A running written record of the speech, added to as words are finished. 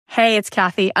Hey, it's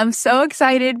Kathy. I'm so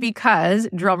excited because,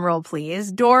 drumroll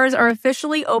please, doors are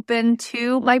officially open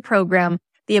to my program,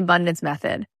 The Abundance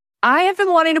Method. I have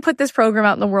been wanting to put this program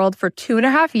out in the world for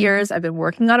 2.5 years. I've been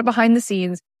working on it behind the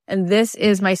scenes, and this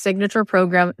is my signature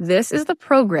program. This is the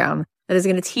program that is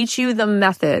going to teach you the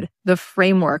method, the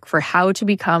framework for how to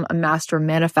become a master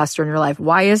manifestor in your life.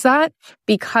 Why is that?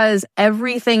 Because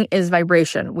everything is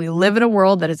vibration. We live in a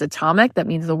world that is atomic. That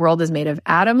means the world is made of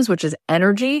atoms, which is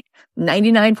energy.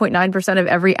 99.9% of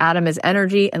every atom is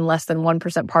energy and less than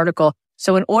 1% particle.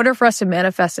 So in order for us to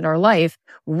manifest in our life,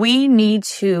 we need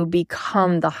to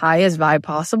become the highest vibe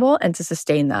possible and to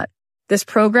sustain that. This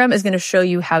program is going to show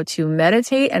you how to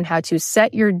meditate and how to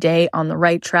set your day on the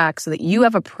right track so that you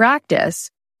have a practice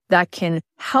that can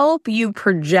help you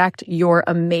project your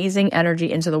amazing energy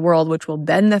into the world, which will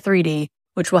bend the 3D,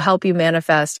 which will help you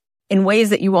manifest in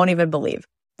ways that you won't even believe.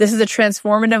 This is a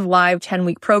transformative live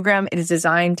 10-week program. It is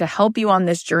designed to help you on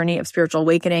this journey of spiritual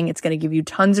awakening. It's going to give you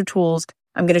tons of tools.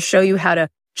 I'm going to show you how to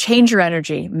change your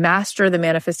energy, master the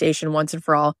manifestation once and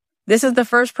for all. This is the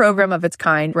first program of its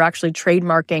kind. We're actually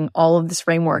trademarking all of this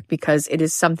framework because it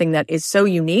is something that is so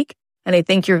unique, and I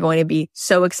think you're going to be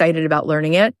so excited about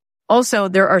learning it. Also,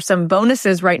 there are some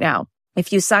bonuses right now.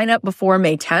 If you sign up before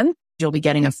May 10th, you'll be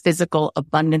getting a physical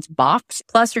abundance box.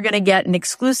 Plus, you're going to get an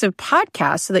exclusive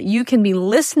podcast so that you can be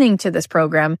listening to this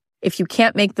program. If you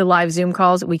can't make the live Zoom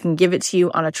calls, we can give it to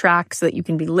you on a track so that you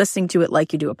can be listening to it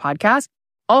like you do a podcast.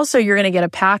 Also, you're going to get a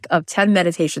pack of 10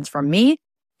 meditations from me.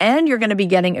 And you're going to be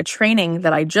getting a training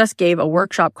that I just gave, a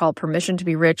workshop called Permission to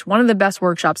be Rich, one of the best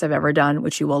workshops I've ever done,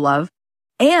 which you will love.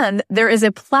 And there is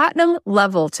a platinum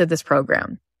level to this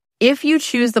program. If you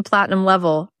choose the platinum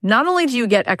level, not only do you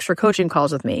get extra coaching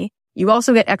calls with me, you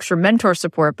also get extra mentor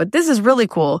support, but this is really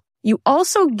cool. You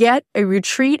also get a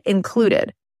retreat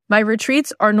included. My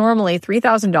retreats are normally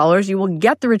 $3,000. You will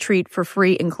get the retreat for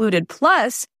free included.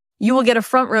 Plus, you will get a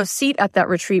front row seat at that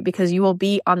retreat because you will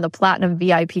be on the platinum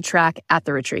VIP track at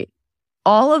the retreat.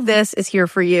 All of this is here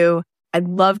for you. I'd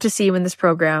love to see you in this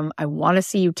program. I want to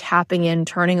see you tapping in,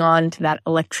 turning on to that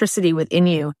electricity within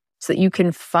you so that you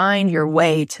can find your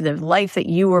way to the life that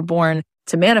you were born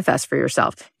to manifest for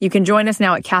yourself. You can join us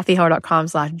now at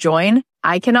kathyheller.com/join.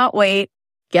 I cannot wait.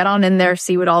 Get on in there,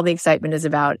 see what all the excitement is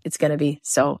about. It's going to be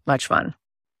so much fun.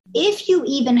 If you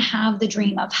even have the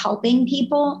dream of helping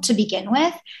people to begin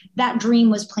with, that dream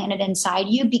was planted inside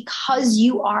you because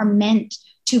you are meant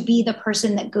to be the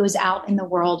person that goes out in the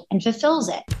world and fulfills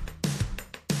it.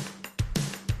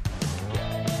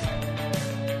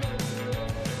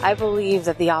 I believe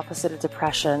that the opposite of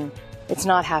depression, it's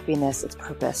not happiness, it's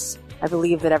purpose. I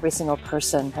believe that every single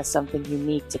person has something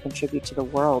unique to contribute to the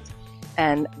world.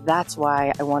 And that's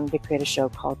why I wanted to create a show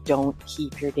called Don't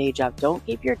Keep Your Day Job. Don't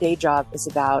Keep Your Day Job is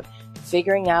about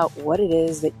figuring out what it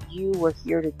is that you were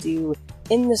here to do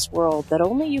in this world that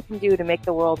only you can do to make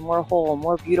the world more whole,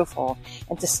 more beautiful,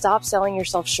 and to stop selling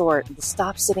yourself short, and to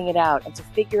stop sitting it out, and to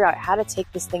figure out how to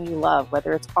take this thing you love,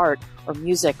 whether it's art or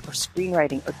music or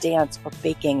screenwriting or dance or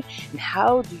baking, and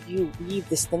how do you weave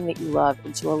this thing that you love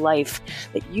into a life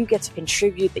that you get to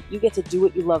contribute, that you get to do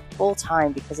what you love full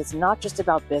time, because it's not just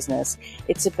about business,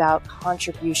 it's about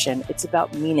contribution, it's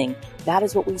about meaning. That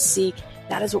is what we seek.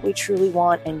 That is what we truly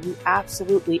want, and you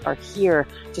absolutely are here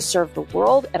to serve the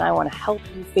world, and I want to help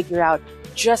you figure out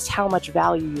just how much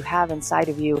value you have inside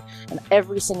of you. And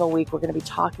every single week, we're going to be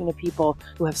talking to people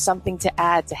who have something to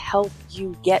add to help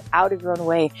you get out of your own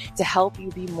way, to help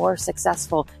you be more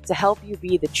successful, to help you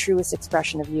be the truest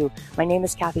expression of you. My name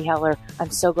is Kathy Heller.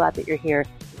 I'm so glad that you're here.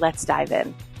 Let's dive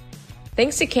in.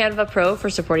 Thanks to Canva Pro for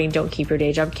supporting Don't Keep Your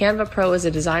Day Job. Canva Pro is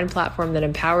a design platform that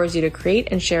empowers you to create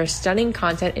and share stunning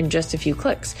content in just a few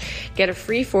clicks. Get a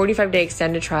free 45-day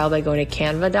extended trial by going to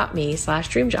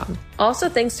canva.me/dreamjob. Also,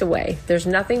 thanks to Way. There's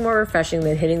nothing more refreshing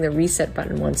than hitting the reset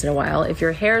button once in a while. If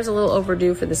your hair is a little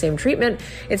overdue for the same treatment,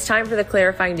 it's time for the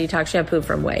clarifying detox shampoo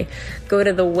from Way. Go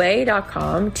to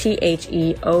theway.com,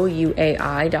 THEOUAI.com,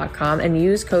 and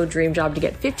use code DREAMJOB to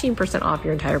get 15% off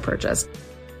your entire purchase.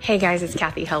 Hey guys, it's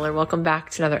Kathy Heller. Welcome back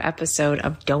to another episode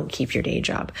of Don't Keep Your Day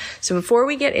Job. So before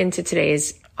we get into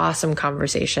today's awesome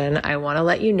conversation, I want to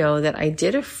let you know that I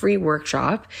did a free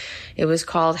workshop. It was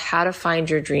called How to Find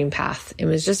Your Dream Path. It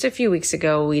was just a few weeks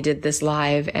ago. We did this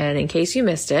live, and in case you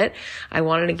missed it, I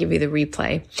wanted to give you the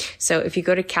replay. So if you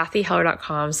go to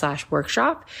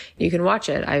kathyheller.com/workshop, you can watch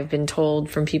it. I've been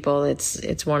told from people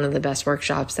it's one of the best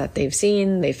workshops that they've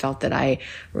seen. They felt that I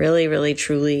really, really,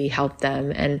 truly helped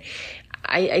them. And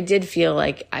I did feel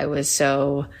like I was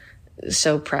so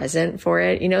so present for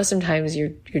it. Sometimes you're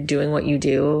doing what you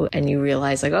do and you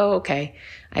realize like, oh, okay,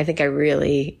 I think I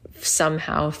really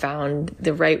somehow found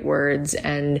the right words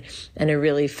and it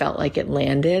really felt like it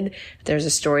landed. There's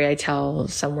a story I tell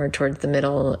somewhere towards the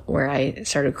middle where I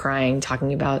started crying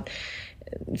talking about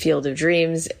Field of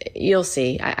Dreams. You'll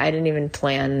see. I didn't even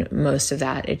plan most of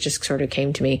that. It just sort of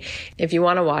came to me. If you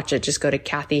want to watch it, just go to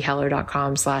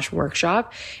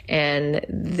kathyheller.com/workshop. And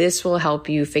this will help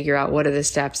you figure out what are the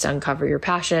steps to uncover your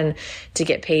passion, to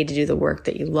get paid to do the work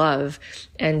that you love,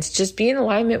 and just be in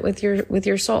alignment with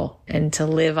your soul and to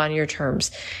live on your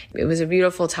terms. It was a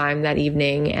beautiful time that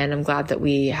evening, and I'm glad that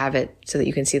we have it so that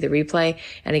you can see the replay.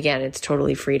 And again, it's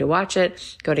totally free to watch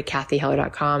it. Go to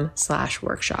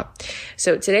kathyheller.com/workshop.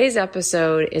 So today's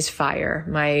episode is fire.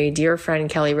 My dear friend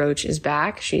Kelly Roach is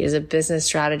back. She is a business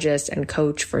strategist and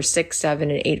coach for 6,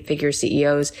 7, and 8-figure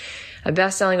CEOs. A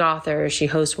best-selling author, she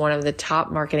hosts one of the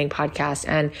top marketing podcasts.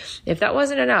 And if that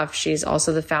wasn't enough, she's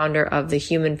also the founder of the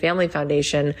Human Family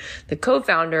Foundation, the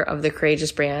co-founder of the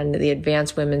Courageous brand, the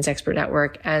Advanced Women's Expert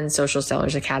Network, and Social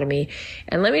Sellers Academy.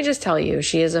 And let me just tell you,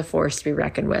 she is a force to be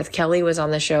reckoned with. Kelly was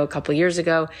on the show a couple years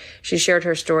ago. She shared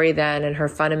her story then and her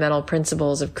fundamental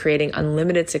principles of creating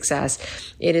unlimited success.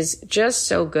 It is just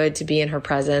so good to be in her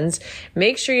presence.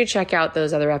 Make sure you check out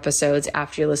those other episodes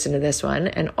after you listen to this one.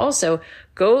 And also,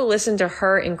 go listen to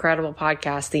her incredible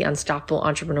podcast, The Unstoppable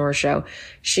Entrepreneur Show.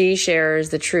 She shares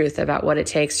the truth about what it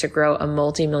takes to grow a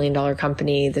multi-million-dollar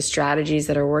company, the strategies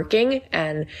that are working,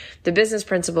 and the business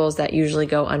principles that usually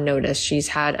go unnoticed. She's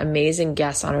had amazing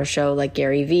guests on her show like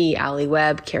Gary Vee, Ali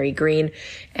Webb, Carrie Green,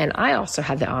 and I also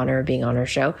had the honor of being on her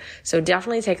show. So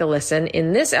definitely take a listen.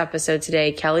 In this episode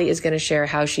today, Kelly is going to share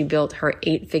how she built her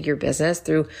 8-figure business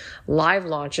through live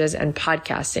launches and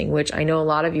podcasting, which I know a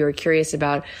lot of you are curious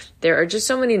about. There are just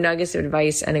so many nuggets of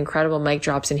advice and incredible mic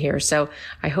drops in here. So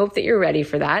I hope that you're ready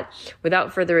for that.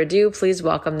 Without further ado, please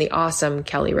welcome the awesome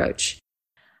Kelly Roach.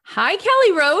 Hi,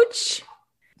 Kelly Roach.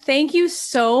 Thank you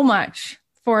so much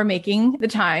for making the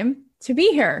time to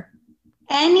be here.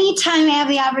 Anytime I have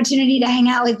the opportunity to hang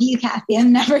out with you, Kathy,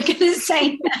 I'm never going to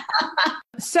say no.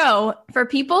 So for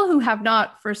people who have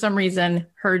not, for some reason,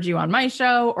 heard you on my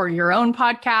show or your own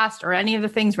podcast or any of the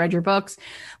things, read your books,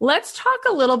 let's talk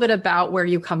a little bit about where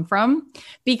you come from.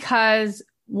 Because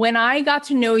when I got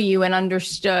to know you and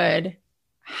understood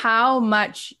how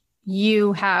much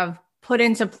you have put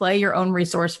into play your own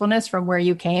resourcefulness from where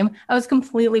you came, I was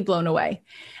completely blown away.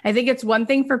 I think it's one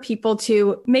thing for people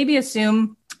to maybe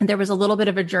assume there was a little bit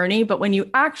of a journey, but when you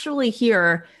actually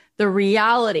hear the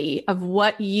reality of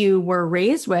what you were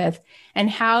raised with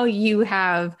and how you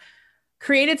have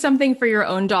created something for your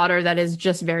own daughter that is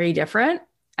just very different,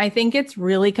 I think it's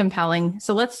really compelling.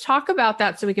 So let's talk about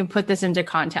that so we can put this into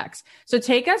context. So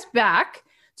take us back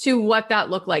to what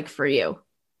that looked like for you.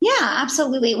 Yeah,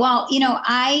 absolutely. Well,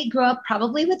 I grew up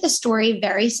probably with a story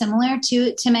very similar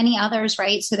to many others,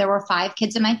 right? So there were 5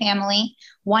 kids in my family,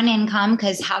 1 income,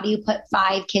 because how do you put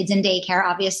 5 kids in daycare?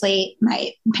 Obviously,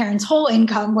 my parents' whole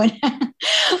income would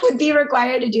be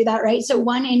required to do that, right? So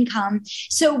 1 income.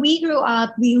 So we grew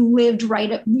up, we lived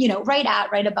right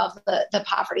above the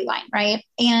poverty line, right?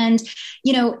 And,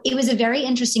 it was a very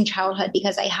interesting childhood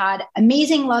because I had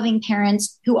amazing, loving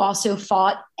parents who also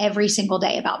fought every single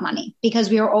day about money because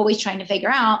we were always trying to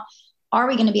figure out, are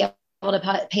we going to be able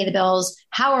to pay the bills?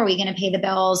 How are we going to pay the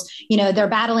bills? They're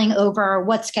battling over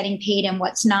what's getting paid and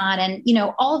what's not. And,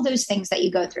 all of those things that you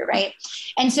go through. Right.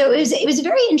 And so it was a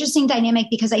very interesting dynamic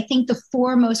because I think the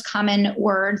 4 most common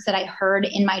words that I heard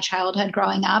in my childhood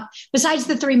growing up, besides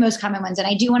the 3 most common ones, and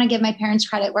I do want to give my parents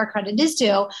credit where credit is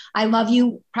due. I love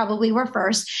you probably were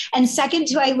first. And second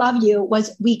to I love you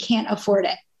was we can't afford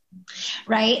it.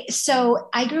 Right. So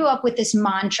I grew up with this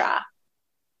mantra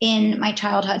in my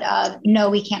childhood of, no,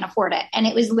 we can't afford it. And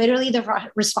it was literally the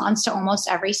response to almost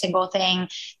every single thing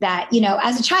that,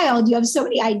 as a child, you have so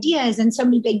many ideas and so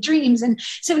many big dreams and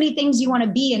so many things you want to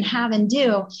be and have and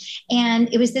do.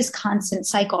 And it was this constant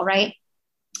cycle, right?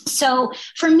 So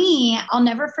for me, I'll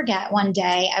never forget one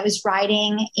day I was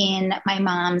riding in my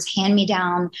mom's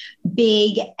hand-me-down,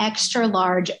 big, extra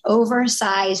large,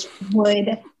 oversized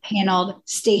wood paneled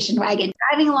station wagon,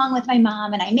 driving along with my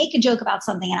mom. And I make a joke about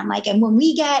something and I'm like, and when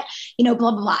we get, blah,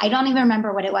 blah, blah, I don't even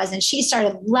remember what it was. And she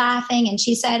started laughing and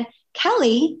she said,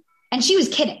 Kelly, and she was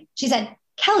kidding. She said,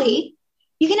 Kelly,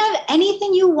 you can have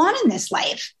anything you want in this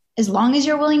life as long as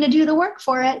you're willing to do the work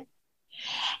for it.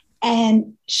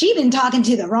 And she'd been talking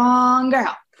to the wrong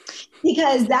girl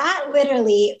because that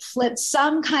literally flipped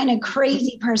some kind of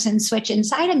crazy person switch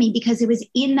inside of me because it was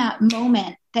in that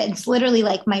moment that it's literally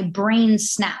like my brain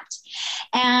snapped.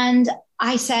 And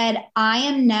I said, I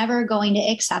am never going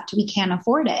to accept we can't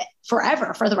afford it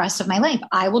forever for the rest of my life.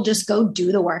 I will just go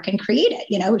do the work and create it,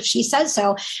 if she says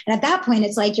so. And at that point,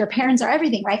 it's like your parents are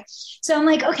everything, right? So I'm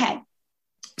like, okay.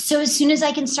 So as soon as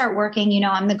I can start working,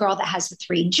 I'm the girl that has the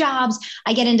 3 jobs.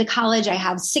 I get into college, I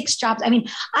have 6 jobs. I mean,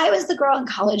 I was the girl in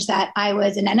college that I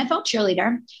was an NFL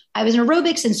cheerleader. I was an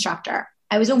aerobics instructor.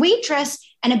 I was a waitress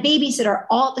and a babysitter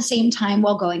all at the same time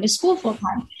while going to school full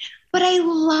time. But I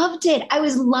loved it. I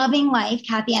was loving life,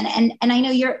 Kathy. And I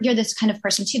know you're this kind of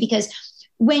person too, because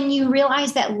when you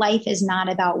realize that life is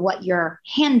not about what you're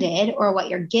handed or what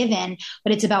you're given,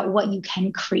 but it's about what you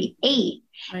can create.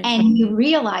 Right. And you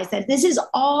realize that this is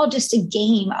all just a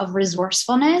game of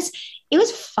resourcefulness. It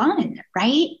was fun,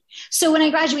 right? So when I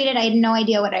graduated, I had no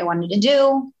idea what I wanted to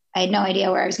do. I had no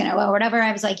idea where I was going to go or whatever.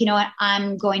 I was like, you know what?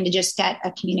 I'm going to just get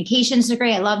a communications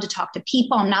degree. I love to talk to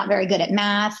people. I'm not very good at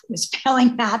math. I was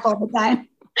failing math all the time.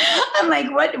 I'm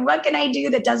like, what can I do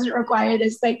that doesn't require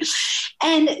this thing?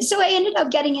 And so I ended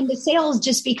up getting into sales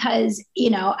just because,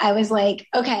 I was like,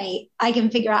 okay, I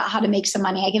can figure out how to make some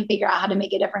money. I can figure out how to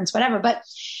make a difference, whatever. But,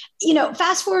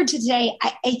 fast forward to today,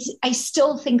 I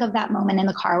still think of that moment in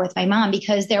the car with my mom,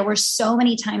 because there were so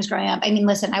many times growing up. I mean,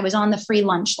 listen, I was on the free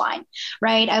lunch line,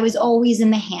 right? I was always in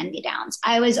the hand-me-downs.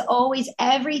 I was always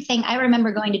everything. I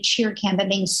remember going to cheer camp and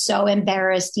being so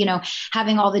embarrassed,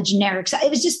 having all the generics.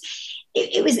 It was just...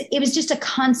 It was just a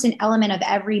constant element of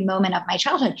every moment of my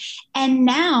childhood. And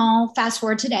now fast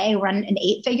forward today, I run an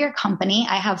 8-figure company.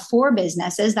 I have 4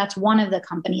 businesses. That's one of the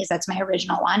companies. That's my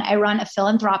original one. I run a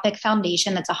philanthropic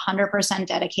foundation that's 100%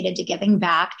 dedicated to giving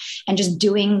back and just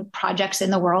doing projects in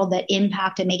the world that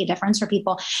impact and make a difference for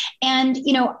people. And,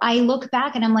 I look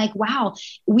back and I'm like, wow,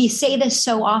 we say this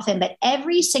so often, but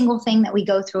every single thing that we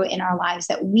go through in our lives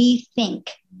that we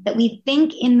think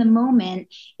in the moment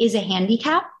is a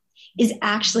handicap is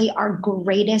actually our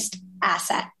greatest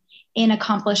asset in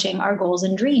accomplishing our goals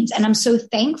and dreams. And I'm so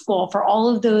thankful for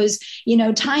all of those,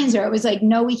 times where it was like,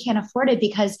 no, we can't afford it,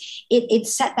 because it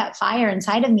set that fire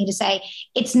inside of me to say,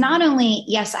 it's not only,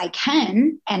 yes, I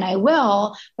can, and I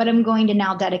will, but I'm going to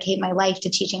now dedicate my life to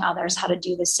teaching others how to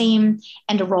do the same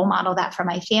and to role model that for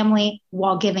my family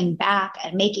while giving back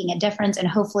and making a difference and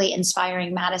hopefully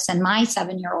inspiring Madison, my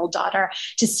 7-year-old daughter,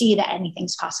 to see that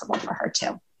anything's possible for her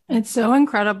too. It's so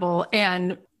incredible.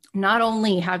 And not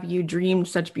only have you dreamed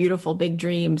such beautiful, big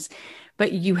dreams,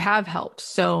 but you have helped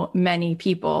so many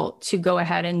people to go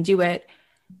ahead and do it.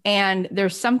 And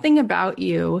there's something about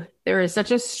you. There is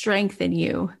such a strength in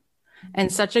you and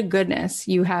such a goodness.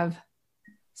 You have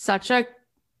such a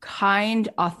kind,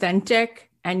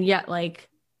 authentic, and yet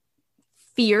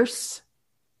fierce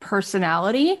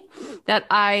personality that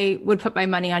I would put my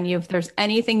money on you. If there's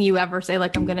anything you ever say,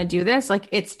 I'm going to do this,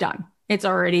 it's done. It's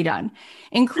already done,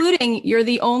 including you're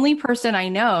the only person I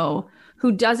know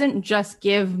who doesn't just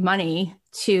give money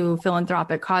to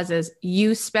philanthropic causes.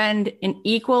 You spend an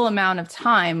equal amount of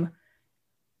time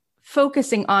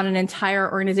focusing on an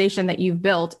entire organization that you've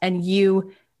built, and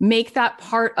you make that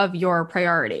part of your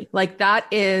priority. That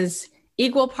is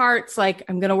equal parts.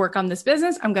 I'm going to work on this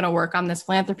business. I'm going to work on this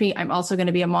philanthropy. I'm also going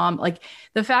to be a mom.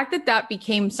 The fact that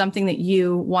became something that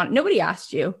you want, nobody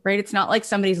asked you, right? It's not like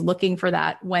somebody's looking for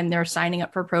that when they're signing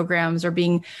up for programs or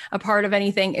being a part of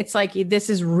anything. It's this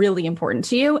is really important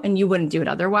to you and you wouldn't do it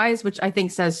otherwise, which I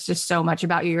think says just so much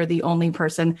about you. You're the only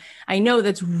person I know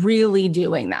that's really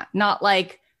doing that. Not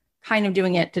kind of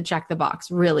doing it to check the box,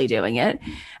 really doing it.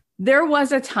 There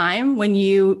was a time when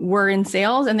you were in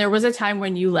sales and there was a time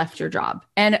when you left your job.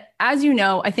 And as you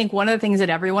know, I think one of the things that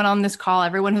everyone on this call,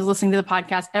 everyone who's listening to the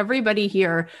podcast, everybody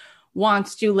here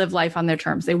wants to live life on their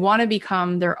terms. They want to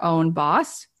become their own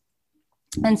boss.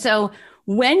 And so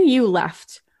when you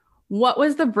left, what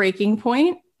was the breaking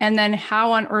point? And then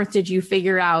how on earth did you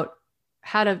figure out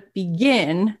how to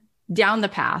begin down the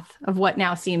path of what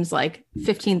now seems like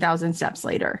 15,000 steps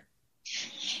later?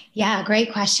 Yeah,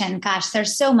 great question. Gosh,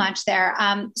 there's so much there.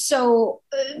 So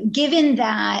given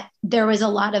that there was a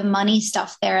lot of money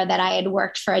stuff there that I had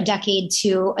worked for a decade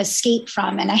to escape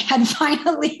from, and I had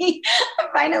finally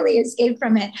escaped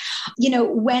from it.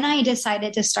 When I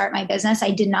decided to start my business,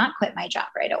 I did not quit my job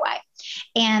right away.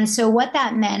 And so what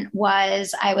that meant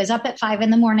was I was up at 5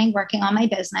 a.m. working on my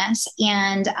business,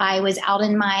 and I was out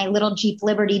in my little Jeep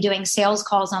Liberty doing sales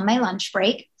calls on my lunch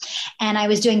break. And I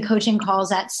was doing coaching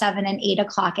calls at 7 and 8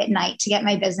 o'clock at night to get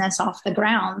my business off the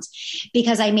ground,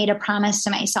 because I made a promise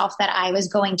to myself that I was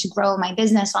going to grow my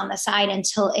business on the side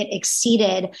until it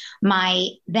exceeded my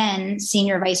then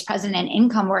senior vice president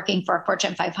income working for a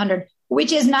Fortune 500,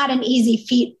 which is not an easy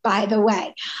feat, by the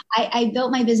way. I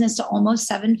built my business to almost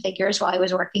 7 figures while I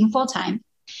was working full time.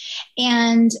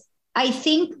 And I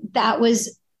think that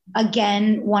was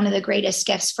again, one of the greatest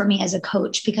gifts for me as a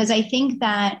coach, because I think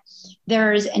that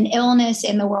there's an illness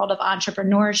in the world of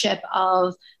entrepreneurship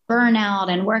of burnout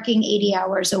and working 80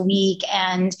 hours a week.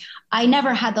 And I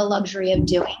never had the luxury of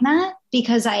doing that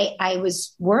because I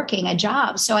was working a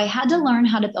job. So I had to learn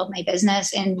how to build my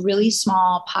business in really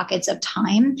small pockets of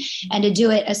time and to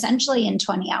do it essentially in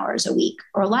 20 hours a week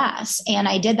or less. And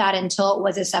I did that until it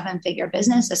was a 7-figure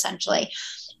business, essentially.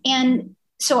 And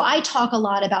so I talk a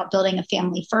lot about building a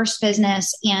family first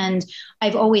business. And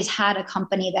I've always had a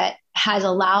company that has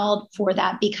allowed for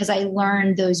that because I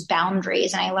learned those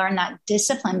boundaries and I learned that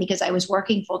discipline because I was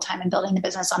working full time and building the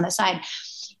business on the side.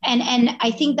 And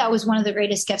I think that was one of the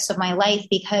greatest gifts of my life,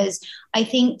 because I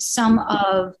think some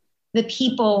of the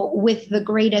people with the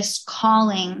greatest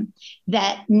calling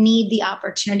that need the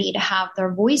opportunity to have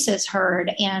their voices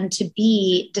heard and to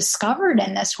be discovered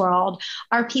in this world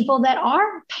are people that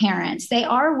are parents. They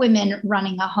are women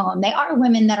running a home. They are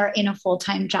women that are in a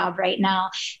full-time job right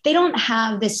now. They don't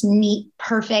have this neat,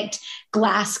 perfect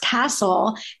glass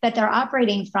castle that they're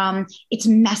operating from. It's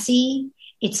messy.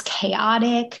 It's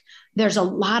chaotic. There's a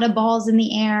lot of balls in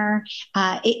the air.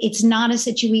 It's not a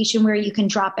situation where you can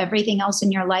drop everything else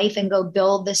in your life and go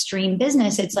build this dream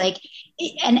business. It's like,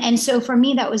 and so for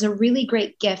me, that was a really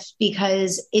great gift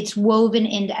because it's woven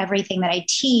into everything that I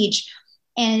teach.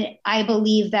 And I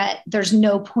believe that there's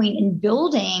no point in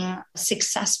building a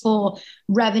successful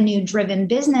revenue-driven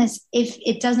business if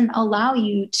it doesn't allow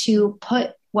you to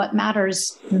put what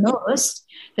matters most,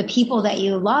 the people that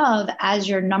you love, as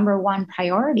your number one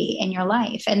priority in your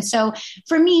life. And so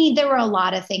for me, there were a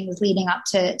lot of things leading up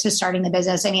to starting the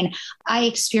business. I mean, I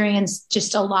experienced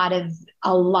just a lot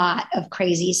of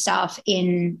crazy stuff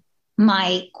in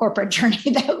my corporate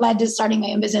journey that led to starting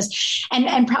my own business,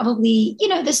 and probably,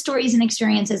 the stories and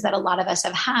experiences that a lot of us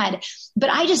have had. But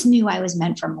I just knew I was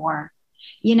meant for more.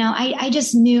 I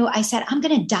just knew, I said, I'm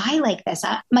going to die like this.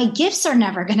 My gifts are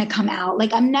never going to come out.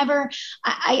 Like I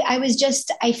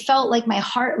felt like my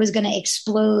heart was going to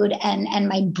explode and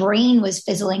my brain was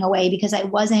fizzling away because I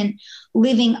wasn't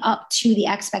living up to the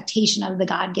expectation of the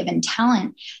God-given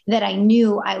talent that I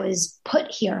knew I was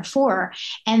put here for.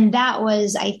 And that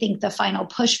was, I think, the final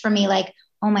push for me. Like,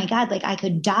 oh my God, like I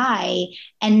could die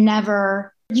and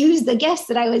never use the gifts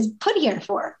that I was put here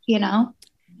for,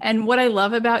 And what I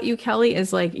love about you, Kelly,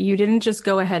 is like, you didn't just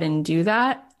go ahead and do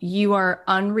that. You are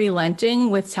unrelenting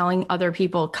with telling other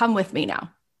people, come with me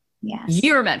now. Yes.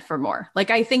 You're meant for more.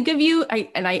 Like, I think of you,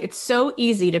 it's so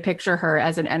easy to picture her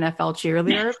as an NFL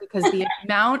cheerleader because the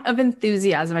amount of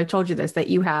enthusiasm, I've told you this, that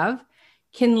you have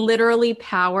can literally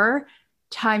power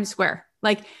Times Square.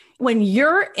 Like when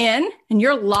you're in and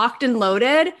you're locked and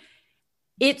loaded,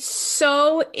 it's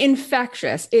so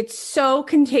infectious. It's so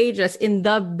contagious in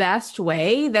the best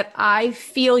way that I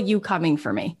feel you coming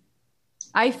for me.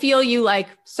 I feel you like,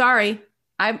 sorry,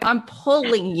 I'm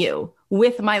pulling you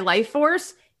with my life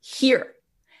force here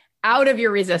out of your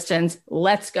resistance.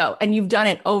 Let's go. And you've done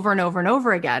it over and over and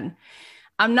over again.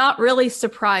 I'm not really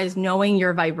surprised knowing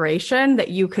your vibration that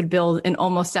you could build an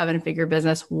almost 7-figure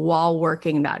business while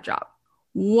working that job.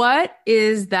 What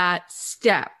is that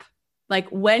step? Like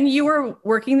when you were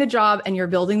working the job and you're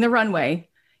building the runway,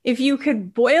 if you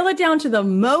could boil it down to the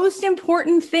most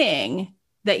important thing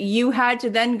that you had to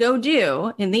then go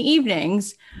do in the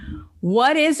evenings,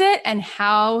 what is it and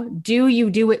how do you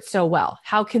do it so well?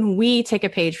 How can we take a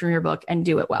page from your book and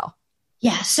do it well?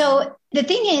 Yeah. So the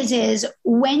thing is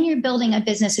when you're building a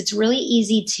business, it's really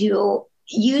easy to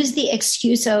use the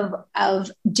excuse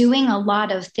of doing a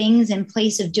lot of things in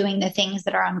place of doing the things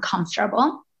that are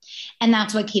uncomfortable. And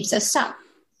that's what keeps us stuck.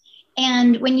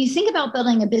 And when you think about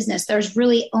building a business, there's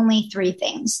really only 3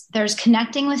 things. There's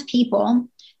connecting with people,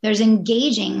 there's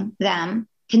engaging them,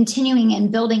 continuing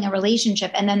and building a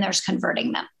relationship, and then there's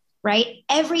converting them, right?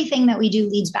 Everything that we do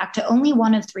leads back to only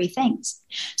one of 3 things.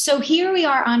 So here we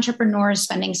are, entrepreneurs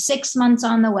spending 6 months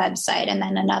on the website and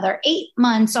then another 8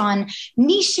 months on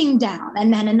niching down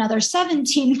and then another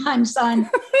 17 months on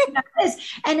this.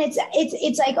 And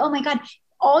it's like, oh my God,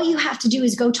 all you have to do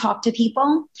is go talk to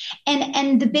people.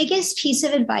 And the biggest piece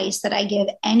of advice that I give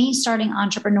any starting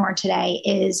entrepreneur today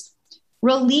is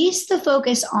release the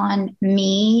focus on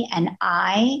me and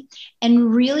I,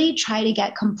 and really try to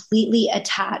get completely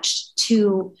attached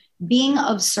to being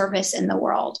of service in the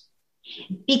world.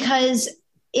 Because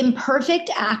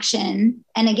imperfect action,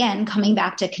 and again, coming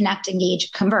back to connect,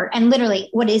 engage, convert, and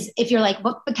literally if you're like,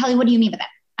 but Kelly, what do you mean by that?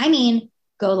 I mean,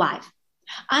 go live.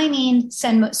 I mean,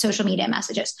 send social media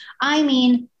messages. I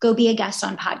mean, go be a guest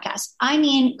on podcasts. I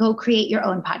mean, go create your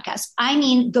own podcast. I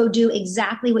mean, go do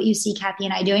exactly what you see Kathy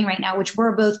and I doing right now, which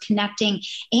we're both connecting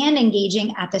and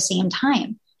engaging at the same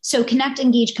time. So connect,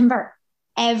 engage, convert.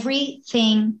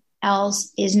 Everything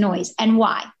else is noise. And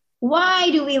why? Why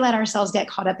do we let ourselves get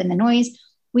caught up in the noise?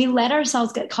 We let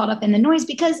ourselves get caught up in the noise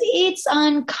because it's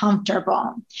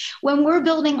uncomfortable. When we're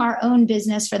building our own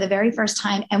business for the very first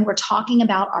time and we're talking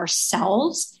about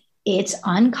ourselves, it's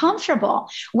uncomfortable.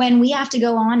 When we have to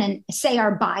go on and say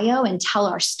our bio and tell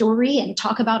our story and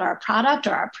talk about our product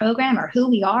or our program or who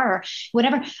we are or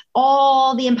whatever,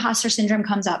 all the imposter syndrome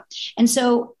comes up. And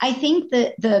so I think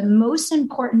that the most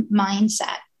important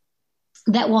mindset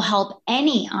that will help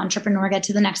any entrepreneur get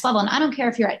to the next level. And I don't care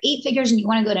if you're at 8 figures and you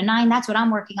want to go to 9, that's what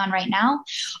I'm working on right now.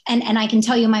 And I can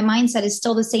tell you my mindset is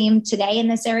still the same today in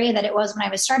this area that it was when I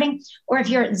was starting. Or if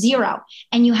you're at 0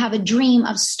 and you have a dream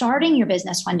of starting your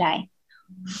business one day,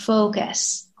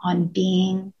 focus on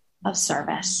being of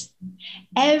service.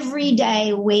 Every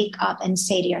day, wake up and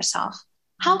say to yourself,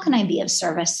 how can I be of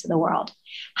service to the world?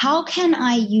 How can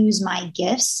I use my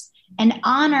gifts and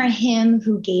honor him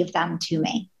who gave them to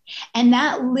me? And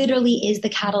that literally is the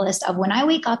catalyst of when I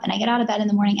wake up and I get out of bed in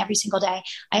the morning every single day,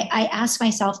 I ask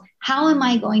myself, how am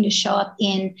I going to show up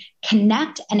in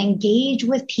connect and engage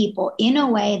with people in a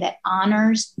way that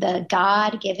honors the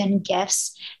God-given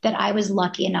gifts that I was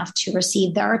lucky enough to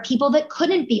receive? There are people that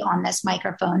couldn't be on this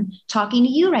microphone talking to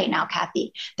you right now,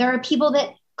 Kathy. There are people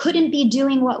that couldn't be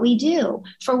doing what we do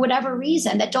for whatever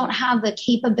reason, that don't have the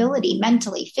capability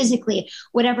mentally, physically,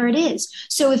 whatever it is.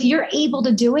 So if you're able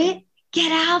to do it,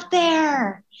 get out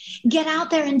there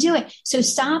and do it. So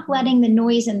stop letting the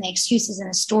noise and the excuses and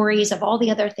the stories of all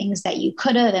the other things that you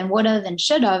could have and would have and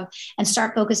should have, and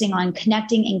start focusing on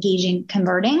connecting, engaging,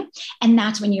 converting. And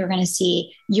that's when you're going to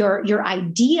see your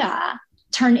idea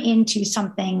turn into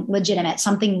something legitimate,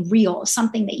 something real,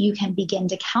 something that you can begin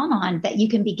to count on, that you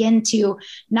can begin to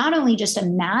not only just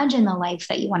imagine the life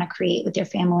that you want to create with your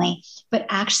family, but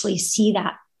actually see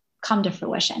that come to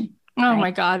fruition. Oh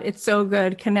my God. It's so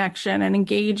good. Connection and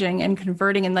engaging and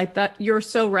converting. And like that, you're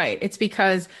so right. It's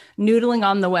because noodling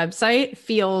on the website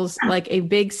feels like a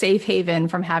big safe haven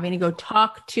from having to go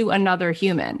talk to another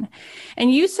human.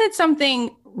 And you said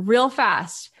something real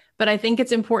fast, but I think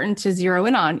it's important to zero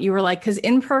in on. You were like, because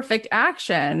imperfect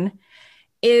action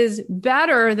is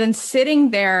better than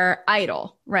sitting there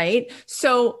idle, right?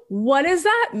 So what does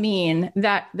that mean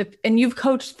and you've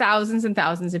coached thousands and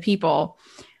thousands of people.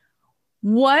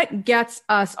 What gets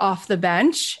us off the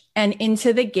bench and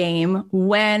into the game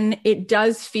when it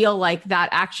does feel like that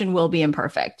action will be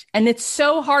imperfect? And it's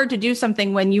so hard to do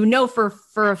something when you know for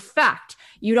a fact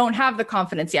you don't have the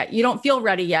confidence yet. You don't feel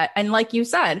ready yet. And like you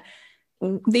said,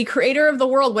 the creator of the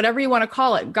world, whatever you want to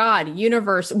call it, God,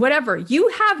 universe, whatever, you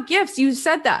have gifts. You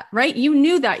said that, right? You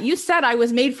knew that. You said I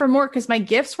was made for more because my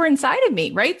gifts were inside of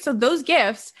me, right? So those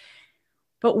gifts,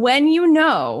 but when you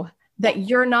know that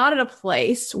you're not at a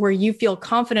place where you feel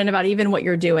confident about even what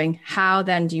you're doing, how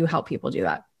then do you help people do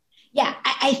that? Yeah,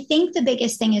 I think the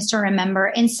biggest thing is to remember,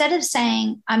 instead of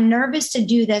saying, I'm nervous to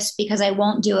do this because I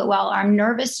won't do it well, or I'm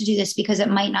nervous to do this because it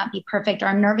might not be perfect, or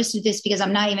I'm nervous to do this because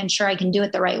I'm not even sure I can do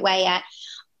it the right way yet,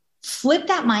 flip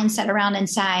that mindset around and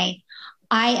say,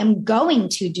 I am going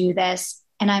to do this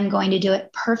and I'm going to do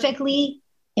it perfectly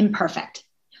imperfect.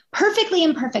 Perfectly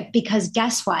imperfect, because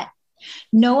guess what?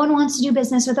 No one wants to do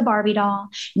business with a Barbie doll.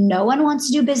 No one wants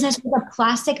to do business with a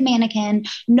plastic mannequin.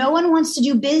 No one wants to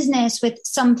do business with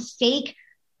some fake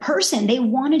person. They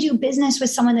want to do business with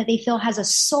someone that they feel has a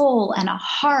soul and a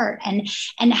heart and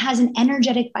has an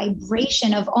energetic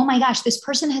vibration of, oh my gosh, this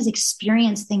person has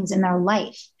experienced things in their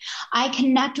life. I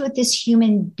connect with this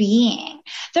human being.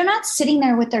 They're not sitting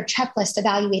there with their checklist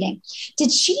evaluating,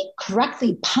 did she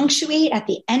correctly punctuate at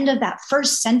the end of that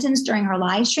first sentence during her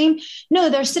live stream?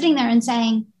 No, they're sitting there and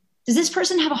saying, does this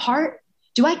person have a heart?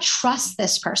 Do I trust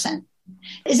this person?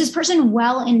 Is this person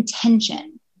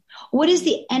well-intentioned? What is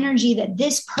the energy that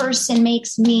this person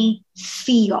makes me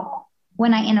feel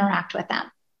when I interact with them?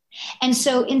 And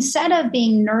so instead of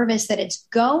being nervous that it's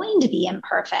going to be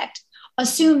imperfect,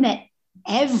 assume that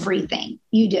everything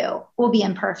you do will be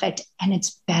imperfect, and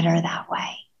it's better that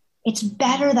way. It's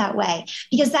better that way,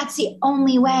 because that's the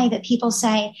only way that people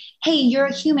say, hey, you're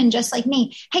a human just like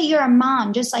me. Hey, you're a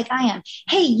mom just like I am.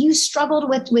 Hey, you struggled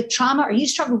with trauma, or you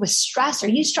struggled with stress, or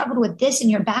you struggled with this in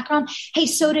your background. Hey,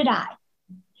 so did I.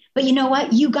 But you know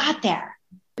what? You got there.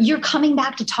 You're coming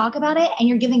back to talk about it, and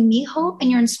you're giving me hope, and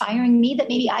you're inspiring me that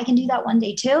maybe I can do that one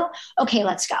day too. Okay,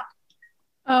 let's go.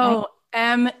 Oh,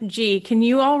 MG. Can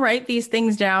you all write these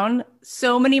things down?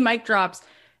 So many mic drops.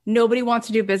 Nobody wants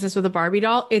to do business with a Barbie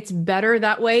doll. It's better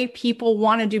that way. People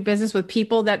want to do business with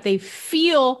people that they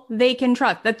feel they can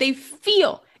trust, that they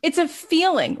feel. It's a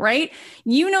feeling, right?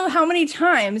 You know how many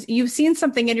times you've seen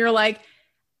something and you're like,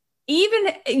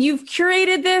 even you've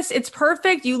curated this, it's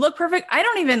perfect. You look perfect. I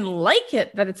don't even like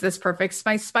it that it's this perfect.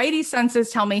 My spidey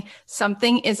senses tell me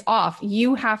something is off.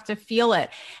 You have to feel it.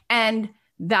 And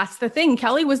that's the thing.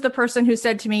 Kelly was the person who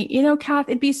said to me, you know, Kath,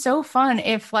 it'd be so fun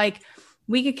if like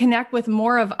we could connect with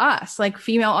more of us, like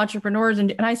female entrepreneurs.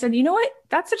 And I said, you know what?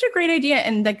 That's such a great idea.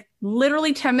 And like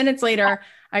literally 10 minutes later,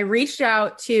 I reached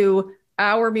out to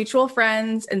our mutual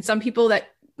friends and some people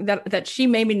that she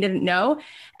maybe didn't know.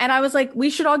 And I was like, we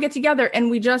should all get together. And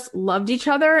we just loved each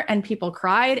other and people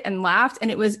cried and laughed.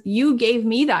 And it was, you gave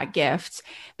me that gift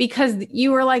because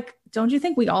you were like, don't you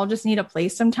think we all just need a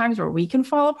place sometimes where we can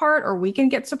fall apart or we can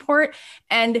get support?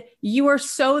 And you are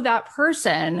so that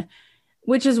person,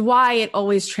 which is why it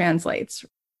always translates.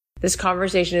 This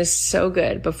conversation is so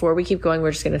good. Before we keep going,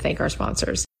 we're just going to thank our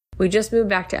sponsors. We just moved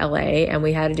back to LA and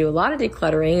we had to do a lot of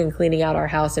decluttering and cleaning out our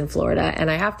house in Florida. And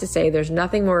I have to say, there's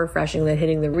nothing more refreshing than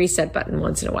hitting the reset button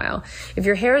once in a while. If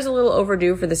your hair is a little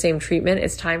overdue for the same treatment,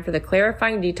 it's time for the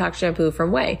clarifying detox shampoo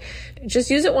from Way.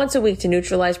 Just use it once a week to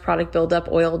neutralize product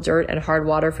buildup, oil, dirt, and hard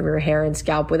water from your hair and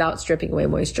scalp without stripping away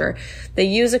moisture. They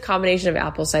use a combination of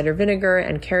apple cider vinegar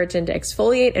and keratin to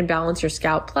exfoliate and balance your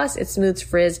scalp. Plus, it smooths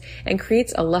frizz and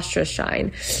creates a lustrous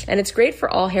shine. And it's great for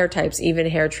all hair types, even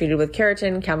hair treated with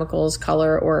keratin, chemicals,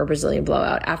 color, or a Brazilian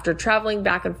blowout. After traveling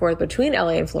back and forth between LA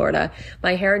and Florida,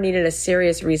 my hair needed a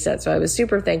serious reset, so I was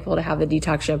super thankful to have the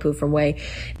detox shampoo from Way.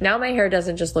 Now my hair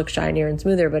doesn't just look shinier and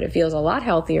smoother, but it feels a lot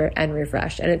healthier and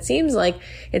refreshed. And it seems like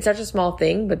it's such a small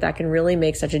thing, but that can really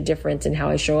make such a difference in how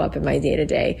I show up in my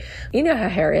day-to-day. You know how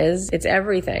hair is. It's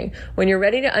everything. When you're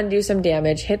ready to undo some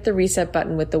damage, hit the reset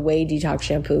button with the Way Detox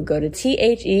Shampoo. Go to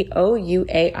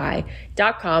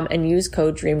THEOUAI.com and use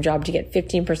code DREAMJOB to get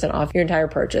 15% off your entire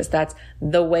purchase. That's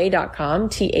theway.com,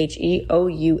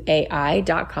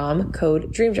 THEOUAI.com,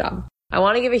 code DREAMJOB. I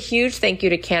want to give a huge thank you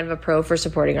to Canva Pro for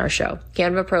supporting our show.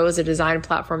 Canva Pro is a design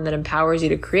platform that empowers you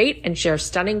to create and share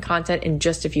stunning content in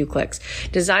just a few clicks.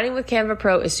 Designing with Canva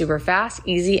Pro is super fast,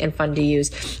 easy, and fun to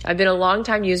use. I've been a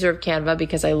longtime user of Canva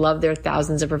because I love their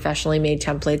thousands of professionally made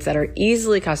templates that are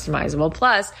easily customizable.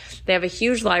 Plus, they have a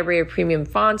huge library of premium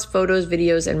fonts, photos,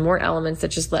 videos, and more elements that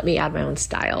just let me add my own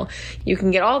style. You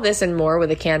can get all this and more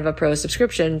with a Canva Pro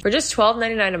subscription. For just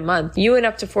 $12.99 a month, you and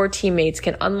up to 4 teammates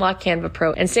can unlock Canva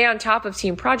Pro and stay on top of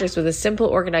team projects with a simple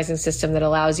organizing system that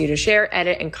allows you to share,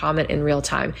 edit, and comment in real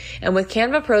time. And with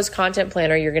Canva Pro's content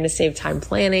planner, you're going to save time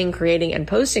planning, creating, and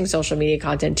posting social media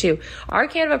content too. Our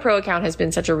Canva Pro account has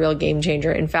been such a real game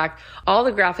changer. In fact, all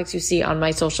the graphics you see on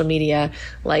my social media,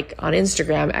 like on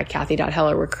Instagram at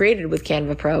Kathy.Heller, were created with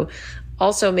Canva Pro.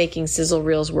 Also making sizzle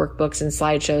reels, workbooks, and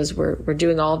slideshows. We're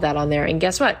doing all of that on there. And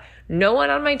guess what? No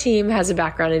one on my team has a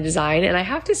background in design. And I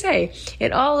have to say,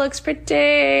 it all looks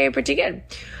pretty good.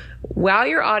 Wow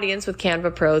your audience with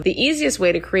Canva Pro, the easiest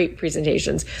way to create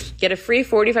presentations. Get a free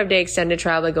 45-day extended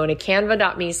trial by going to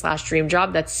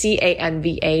canva.me/dreamjob. That's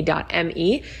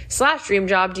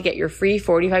canva.me/dreamjob to get your free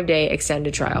 45-day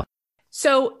extended trial.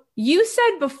 So you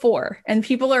said before, and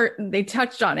they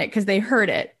touched on it because they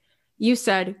heard it. You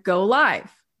said, go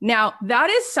live. Now that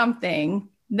is something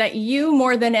that you,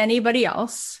 more than anybody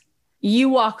else, you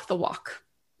walk the walk.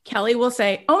 Kelly will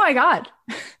say, oh my God,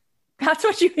 that's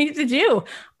what you need to do.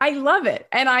 I love it.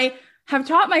 And I have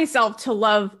taught myself to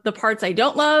love the parts I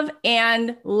don't love,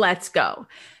 and let's go.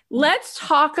 Let's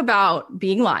talk about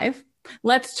being live.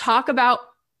 Let's talk about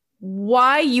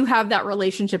why you have that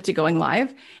relationship to going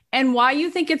live and why you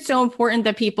think it's so important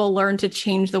that people learn to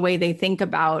change the way they think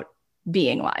about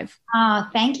being live.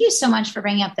 Thank you so much for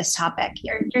bringing up this topic.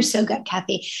 You're so good,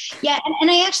 Kathy. Yeah.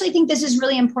 And I actually think this is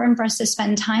really important for us to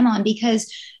spend time on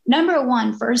because number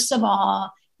one, first of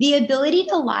all, the ability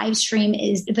to live stream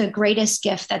is the greatest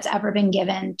gift that's ever been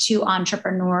given to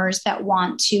entrepreneurs that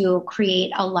want to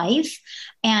create a life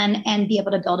and be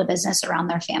able to build a business around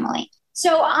their family.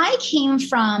 So I came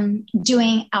from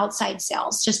doing outside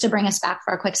sales, just to bring us back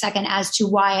for a quick second as to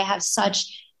why I have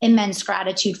such immense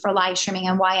gratitude for live streaming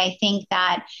and why I think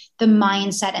that the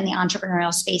mindset in the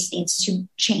entrepreneurial space needs to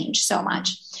change so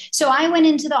much. So I went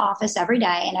into the office every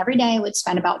day, and every day I would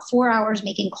spend about 4 hours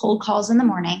making cold calls in the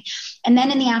morning. And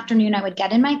then in the afternoon, I would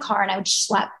get in my car and I would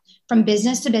schlep from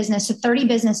business to business to 30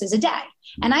 businesses a day.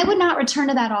 And I would not return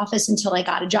to that office until I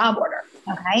got a job order.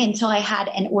 Okay. Until I had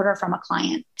an order from a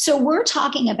client. So we're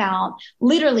talking about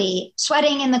literally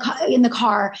sweating in the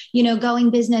car,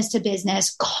 going business to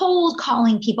business, cold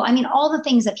calling people. I mean, all the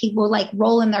things that people like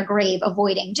roll in their grave,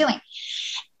 avoiding doing.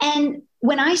 And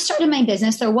when I started my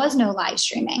business, there was no live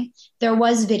streaming. There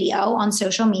was video on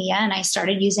social media, and I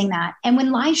started using that. And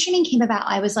when live streaming came about,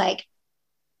 I was like,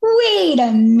 wait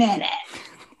a minute.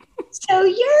 So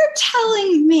you're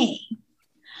telling me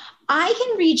I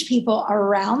can reach people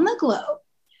around the globe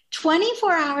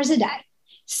 24 hours a day,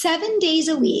 7 days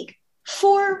a week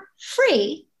for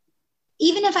free,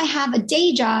 even if I have a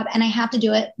day job and I have to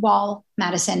do it while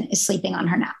Madison is sleeping on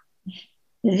her nap.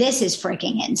 This is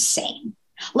freaking insane.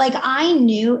 Like, I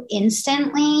knew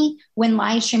instantly when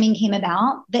live streaming came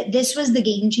about that this was the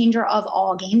game changer of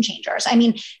all game changers. I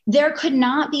mean, there could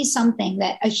not be something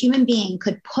that a human being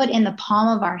could put in the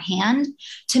palm of our hand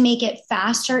to make it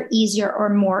faster, easier, or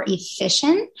more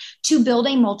efficient to build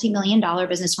a multi-million-dollar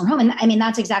business from home. And I mean,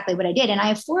 that's exactly what I did. And I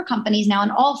have 4 companies now,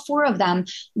 and all 4 of them,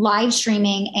 live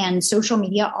streaming and social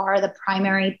media are the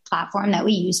primary platform that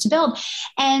we use to build.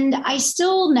 And I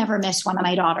still never miss one of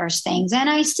my daughter's things. And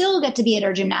I still get to be at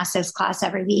her gymnastics class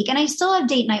every week. And I still have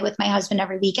date night with my husband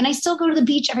every week. And I still go to the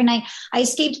beach every night. I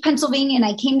escaped Pennsylvania and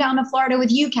I came down to Florida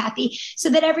with you, Kathy, so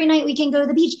that every night we can go to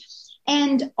the beach.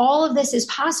 And all of this is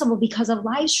possible because of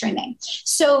live streaming.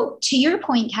 So to your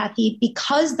point, Kathy,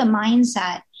 because the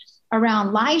mindset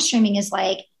around live streaming is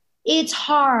like, it's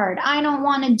hard, I don't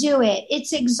want to do it,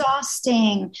 it's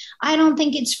exhausting, I don't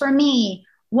think it's for me.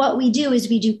 What we do is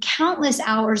we do countless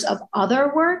hours of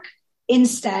other work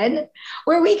instead,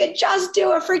 where we could just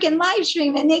do a freaking live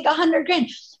stream and make $100,000.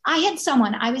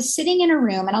 I was sitting in a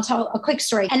room, and I'll tell a quick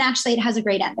story, and actually it has a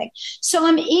great ending. So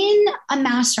I'm in a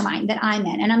mastermind that I'm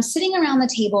in, and I'm sitting around the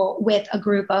table with a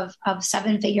group of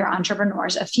 7-figure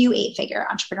entrepreneurs, a few 8-figure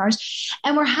entrepreneurs,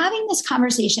 and we're having this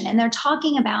conversation, and they're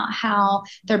talking about how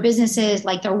their businesses,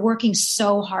 like, they're working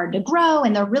so hard to grow,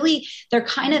 and they're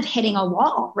kind of hitting a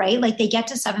wall, right? Like, they get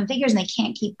to 7 figures and they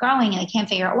can't keep growing, and they can't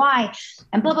figure out why,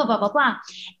 and blah, blah, blah, blah, blah.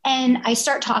 And I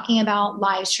start talking about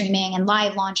live streaming and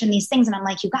live launch and these things, and I'm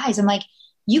like, you guys, I'm like,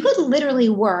 you could literally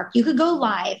you could go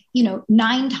live,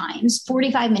 9 times,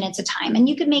 45 minutes a time, and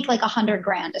you could make like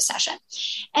 $100,000 a session.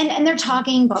 And they're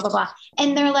talking blah, blah, blah.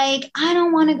 And they're like, I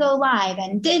don't want to go live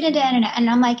and and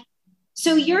I'm like,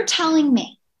 so you're telling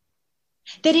me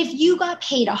that if you got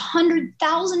paid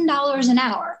 $100,000 an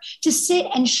hour to sit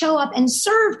and show up and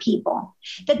serve people,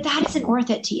 that isn't worth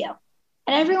it to you?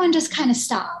 And everyone just kind of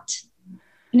stopped,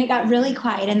 and it got really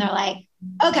quiet. And they're like,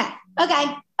 okay,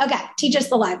 teach us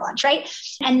the live launch, right?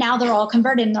 And now they're all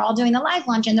converted and they're all doing the live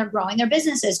launch, and they're growing their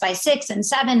businesses by 6 and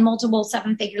 7, multiple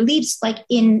 7-figure leaps, like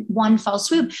in one fell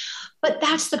swoop. But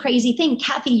that's the crazy thing,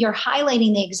 Kathy, you're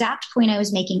highlighting the exact point I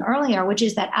was making earlier, which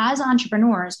is that as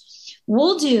entrepreneurs,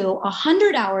 we'll do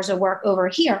 100 hours of work over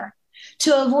here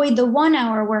to avoid the 1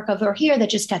 hour work over here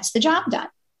that just gets the job done.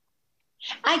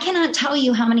 I cannot tell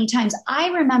you how many times I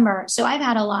remember. So I've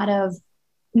had a lot of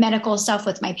medical stuff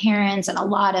with my parents and a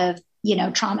lot of,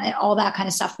 trauma and all that kind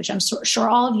of stuff, which I'm sure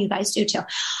all of you guys do too.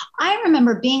 I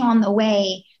remember being on the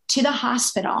way to the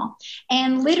hospital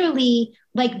and literally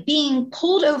like being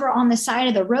pulled over on the side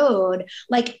of the road,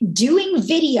 like doing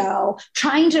video,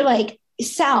 trying to like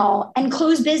sell and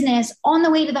close business on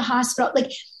the way to the hospital.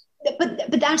 But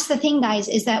that's the thing, guys,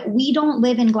 is that we don't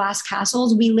live in glass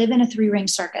castles. We live in a 3-ring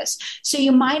circus. So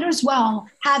you might as well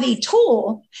have a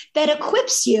tool that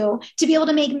equips you to be able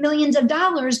to make millions of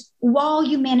dollars while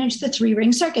you manage the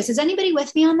 3-ring circus. Is anybody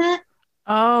with me on that?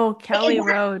 Oh, Kelly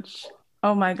Roach.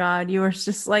 Oh my God. You are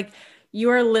just like, you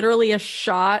are literally a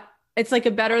shot. It's like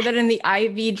a better than in the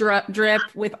IV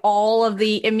drip with all of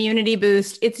the immunity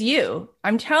boost. It's you.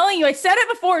 I'm telling you, I said it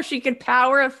before. She could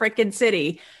power a freaking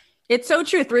city. It's so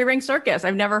true. 3-ring circus.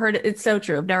 I've never heard it. It's so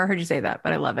true. I've never heard you say that,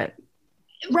 but I love it.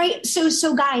 Right.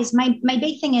 So guys, my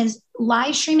big thing is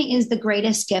live streaming is the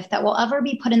greatest gift that will ever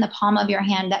be put in the palm of your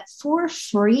hand, that for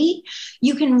free,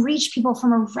 you can reach people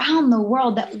from around the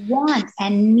world that want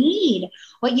and need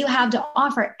what you have to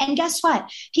offer. And guess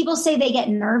what? People say they get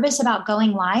nervous about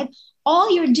going live.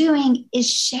 All you're doing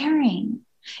is sharing.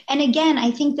 And again,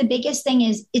 I think the biggest thing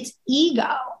is it's ego.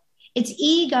 It's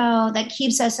ego that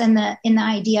keeps us in the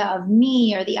idea of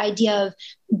me, or the idea of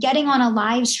getting on a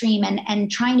live stream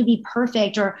and trying to be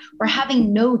perfect, or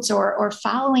having notes or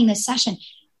following the session.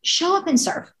 Show up and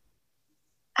serve.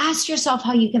 Ask yourself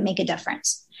how you can make a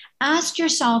difference. Ask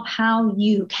yourself how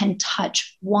you can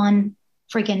touch one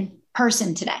freaking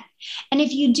person today. And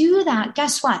if you do that,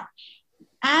 guess what?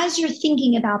 As you're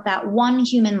thinking about that one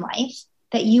human life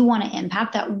that you want to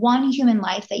impact, that one human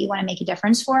life that you want to make a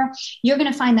difference for, you're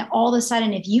going to find that all of a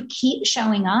sudden, if you keep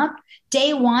showing up,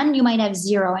 day 1, you might have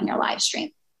 0 on your live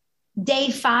stream. Day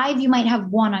 5, you might have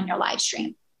 1 on your live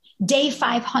stream. Day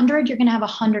 500, you're going to have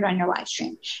 100 on your live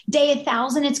stream. Day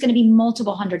 1,000, it's going to be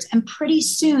multiple hundreds. And pretty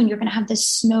soon you're going to have this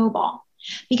snowball,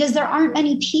 because there aren't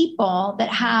many people that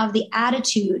have the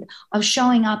attitude of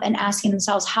showing up and asking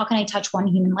themselves, how can I touch one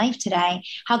human life today?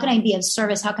 How can I be of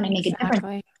service? How can I make a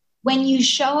difference? When you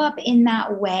show up in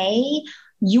that way,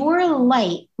 your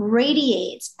light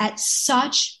radiates at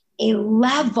such a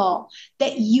level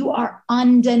that you are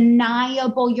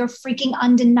undeniable. You're freaking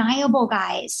undeniable,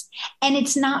 guys. And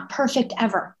it's not perfect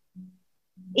ever.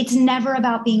 It's never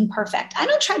about being perfect. I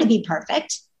don't try to be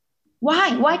perfect.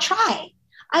 Why? Why try?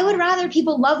 I would rather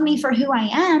people love me for who I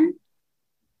am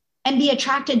and be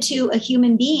attracted to a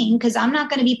human being, because I'm not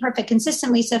going to be perfect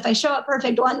consistently. So if I show up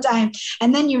perfect one time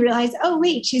and then you realize, oh,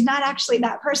 wait, she's not actually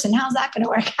that person, how's that going to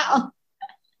work out?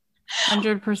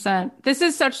 100%. This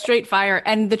is such straight fire.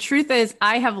 And the truth is,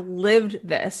 I have lived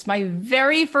this. My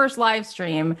very first live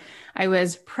stream, I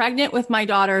was pregnant with my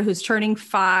daughter who's turning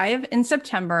 5 in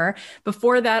September.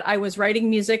 Before that, I was writing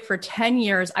music for 10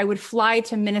 years. I would fly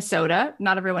to Minnesota.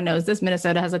 Not everyone knows this.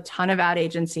 Minnesota has a ton of ad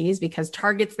agencies because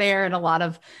Target's there and a lot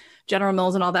of General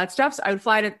Mills and all that stuff. So I would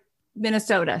fly to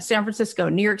Minnesota, San Francisco,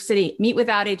 New York City, meet with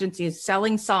ad agencies,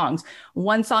 selling songs,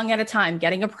 one song at a time,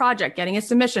 getting a project, getting a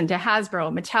submission to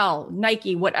Hasbro, Mattel,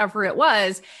 Nike, whatever it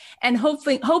was. And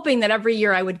hoping that every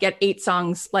year I would get 8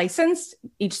 songs licensed.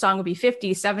 Each song would be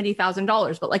 $50,000,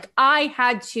 $70,000. But like, I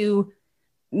had to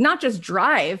not just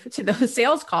drive to those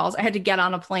sales calls. I had to get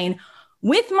on a plane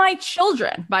with my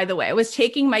children. By the way, I was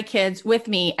taking my kids with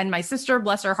me, and my sister,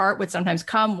 bless her heart, would sometimes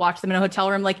come watch them in a hotel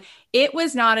room. Like, it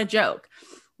was not a joke.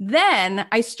 Then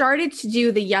I started to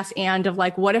do the yes and of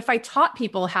like, what if I taught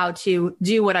people how to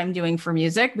do what I'm doing for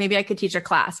music? Maybe I could teach a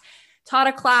class. Taught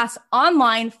a class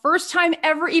online, first time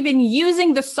ever even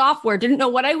using the software. Didn't know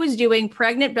what I was doing.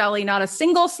 Pregnant belly, not a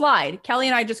single slide. Kelly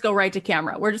and I just go right to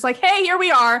camera. We're just like, hey, here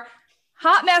we are.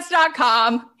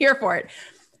 Hotmess.com, here for it.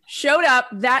 Showed up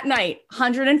that night,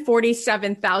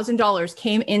 $147,000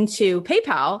 came into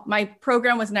PayPal. My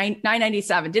program was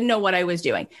 $997. Didn't know what I was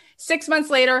doing. 6 months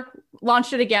later,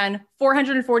 launched it again,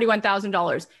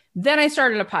 $441,000. Then I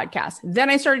started a podcast. Then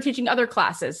I started teaching other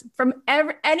classes. From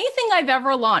anything I've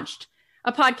ever launched,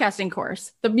 a podcasting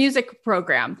course, the music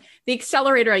program, the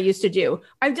accelerator I used to do.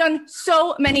 I've done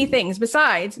so many things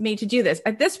besides me to do this.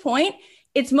 At this point,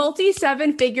 it's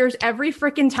multi-7 figures every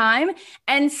freaking time.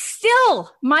 And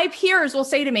still my peers will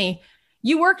say to me,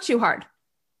 you work too hard.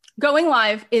 Going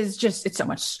live is just, it's so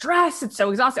much stress. It's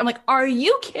so exhausting. I'm like, are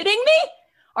you kidding me?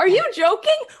 Are you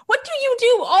joking? What do you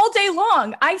do all day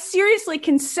long? I seriously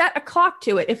can set a clock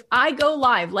to it. If I go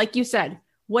live, like you said,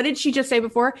 what did she just say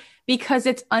before? Because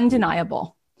it's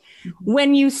undeniable.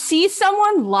 When you see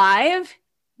someone live,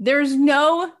 there's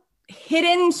no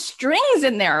hidden strings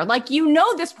in there. Like, you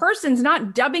know, this person's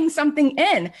not dubbing something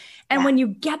in. And when you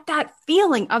get that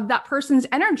feeling of that person's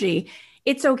energy,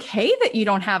 it's okay that you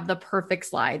don't have the perfect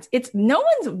slides. It's no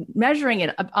one's measuring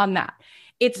it on that.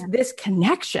 It's this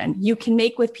connection you can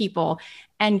make with people.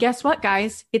 And guess what,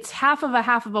 guys? It's half of a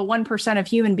 1% of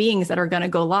human beings that are going to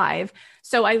go live.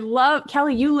 So I love,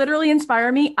 Kelly, you literally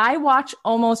inspire me. I watch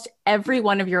almost every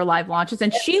one of your live launches.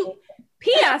 And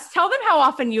P.S., tell them how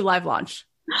often you live launch.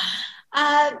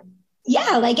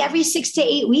 Yeah, like every 6 to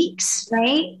 8 weeks,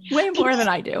 right? Way more than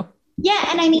I do. Yeah.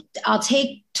 And I mean, I'll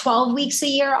take 12 weeks a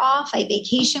year off. I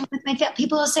vacation with my family.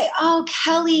 People will say, oh,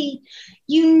 Kelly,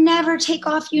 you never take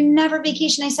off. You never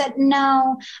vacation. I said,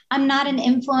 no, I'm not an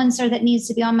influencer that needs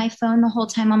to be on my phone the whole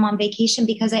time I'm on vacation,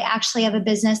 because I actually have a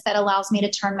business that allows me to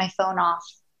turn my phone off.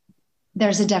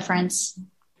 There's a difference.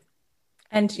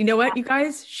 And you know what, you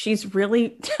guys? She's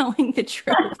really telling the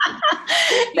truth.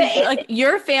 Like,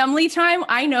 your family time,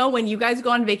 I know when you guys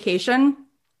go on vacation,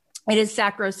 it is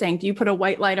sacrosanct. You put a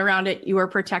white light around it. You are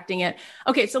protecting it.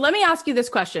 Okay, so let me ask you this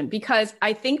question, because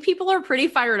I think people are pretty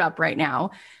fired up right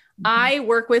now. Mm-hmm. I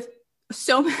work with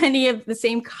so many of the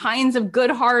same kinds of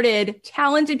good-hearted,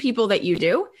 talented people that you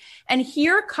do. And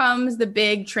here comes the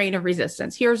big train of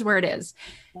resistance. Here's where it is.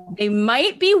 They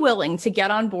might be willing to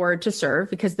get on board to serve,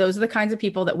 because those are the kinds of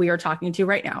people that we are talking to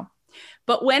right now.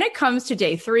 But when it comes to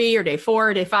day 3 or day 4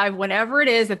 or day 5, whenever it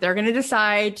is that they're going to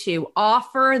decide to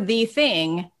offer the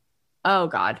thing, oh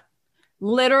God,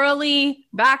 literally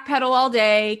backpedal all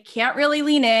day, can't really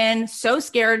lean in, so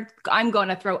scared.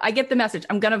 I get the message.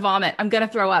 I'm going to vomit. I'm going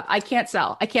to throw up. I can't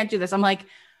sell. I can't do this. I'm like,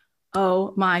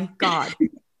 oh my God,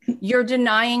 you're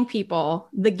denying people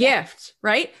the gift,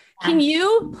 right? Can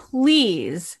you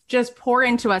please just pour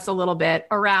into us a little bit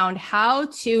around how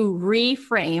to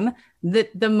reframe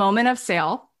the moment of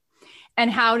sale and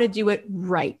how to do it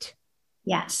right?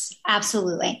 Yes,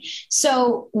 absolutely.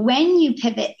 So when you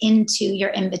pivot into your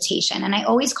invitation, and I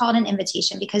always call it an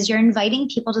invitation because you're inviting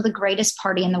people to the greatest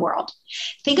party in the world.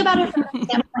 Think about it from the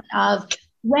standpoint of,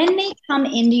 when they come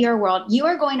into your world, you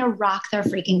are going to rock their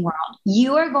freaking world.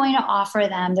 You are going to offer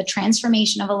them the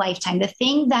transformation of a lifetime, the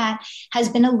thing that has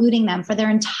been eluding them for their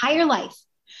entire life.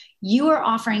 You are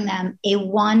offering them a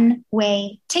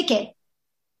one-way ticket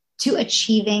to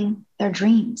achieving their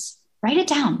dreams. Write it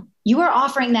down. You are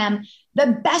offering them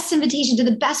the best invitation to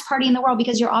the best party in the world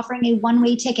because you're offering a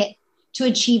one-way ticket to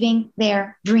achieving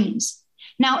their dreams.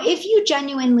 Now, if you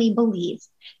genuinely believe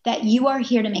that you are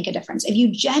here to make a difference, if you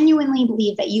genuinely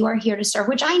believe that you are here to serve,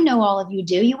 which I know all of you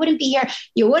do, you wouldn't be here.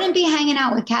 You wouldn't be hanging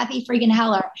out with Kathy freaking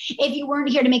Heller if you weren't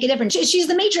here to make a difference. She's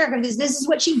the matriarch of this. This is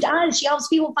what she does. She helps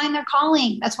people find their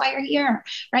calling. That's why you're here,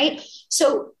 right?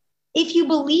 So if you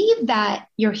believe that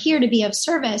you're here to be of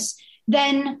service,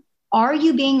 then are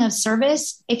you being of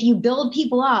service if you build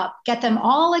people up, get them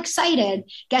all excited,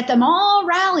 get them all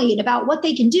rallied about what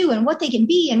they can do and what they can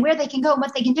be and where they can go and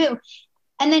what they can do?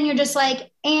 And then you're just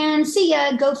like, and see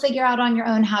ya, go figure out on your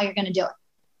own how you're going to do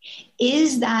it.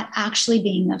 Is that actually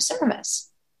being of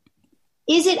service?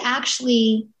 Is it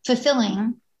actually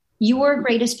fulfilling your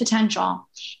greatest potential?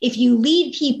 If you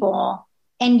lead people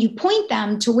and you point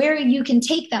them to where you can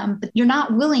take them, but you're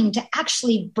not willing to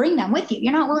actually bring them with you.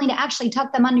 You're not willing to actually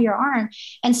tuck them under your arm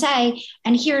and say,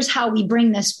 and here's how we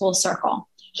bring this full circle.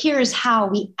 Here's how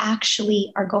we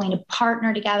actually are going to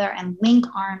partner together and link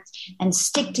arms and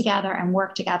stick together and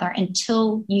work together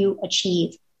until you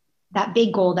achieve that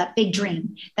big goal, that big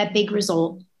dream, that big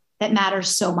result that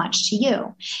matters so much to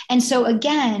you. And so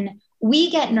again,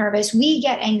 we get nervous, we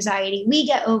get anxiety, we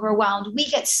get overwhelmed, we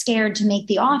get scared to make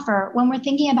the offer when we're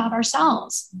thinking about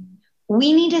ourselves.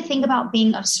 We need to think about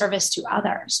being of service to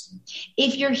others.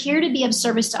 If you're here to be of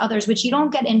service to others, which you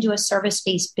don't get into a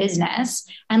service-based business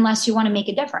unless you want to make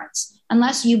a difference,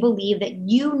 unless you believe that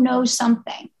you know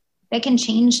something that can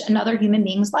change another human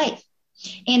being's life.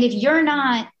 And if you're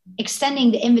not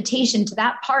extending the invitation to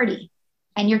that party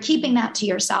and you're keeping that to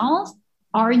yourself,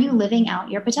 are you living out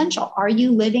your potential? Are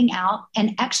you living out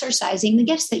and exercising the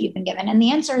gifts that you've been given? And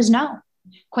the answer is no.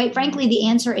 Quite frankly, the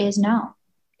answer is no.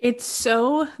 It's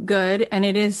so good. And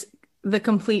it is the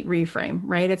complete reframe,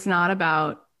 right? It's not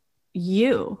about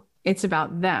you. It's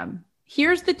about them.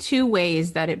 Here's the two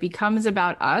ways that it becomes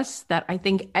about us that I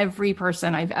think every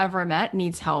person I've ever met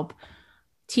needs help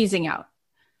teasing out.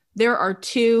 There are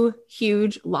two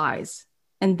huge lies,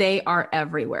 and they are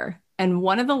everywhere. And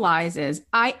one of the lies is,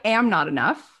 I am not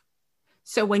enough.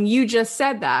 So when you just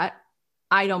said that,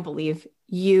 I don't believe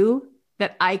you,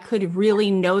 that I could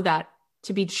really know that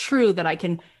to be true, that I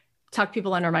can tuck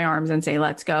people under my arms and say,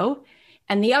 let's go.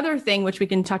 And the other thing, which we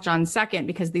can touch on second,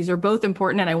 because these are both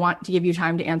important and I want to give you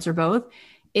time to answer both,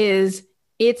 is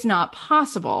it's not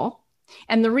possible.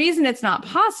 And the reason it's not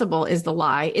possible is the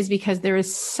lie is because there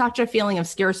is such a feeling of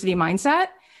scarcity mindset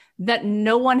that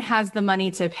no one has the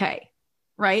money to pay.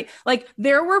 Right? Like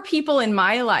there were people in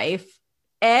my life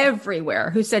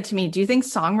everywhere who said to me, do you think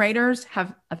songwriters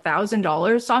have $1,000?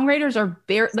 Songwriters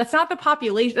are that's not the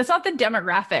population. That's not the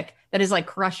demographic that is like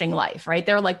crushing life, right?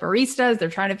 They're like baristas. They're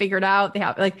trying to figure it out. They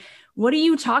have like, what are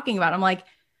you talking about? I'm like,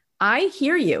 I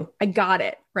hear you. I got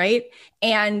it. Right.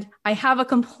 And I have a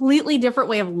completely different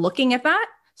way of looking at that.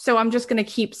 So I'm just going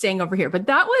to keep saying over here, but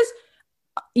that was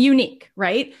unique.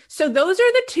 Right. So those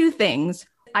are the two things.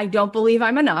 I don't believe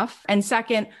I'm enough. And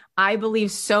second, I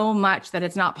believe so much that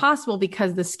it's not possible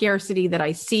because the scarcity that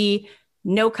I see,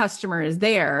 no customer is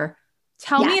there.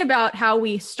 Tell me about how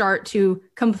we start to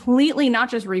completely not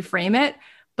just reframe it,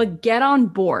 but get on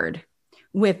board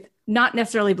with not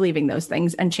necessarily believing those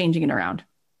things and changing it around.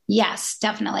 Yes,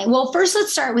 definitely. Well, first,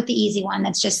 let's start with the easy one.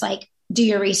 That's just like, do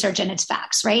your research and it's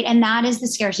facts, right? And that is the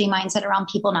scarcity mindset around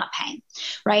people not paying,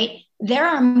 right? There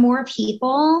are more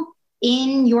people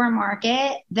in your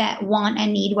market that want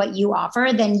and need what you offer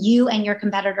than you and your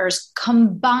competitors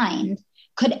combined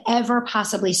could ever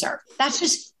possibly serve. That's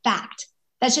just fact.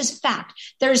 That's just fact.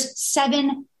 There's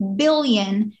 7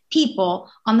 billion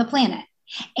people on the planet.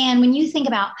 And when you think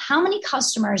about how many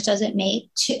customers does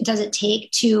it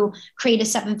take to create a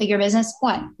 7-figure business?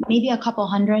 What? Maybe a couple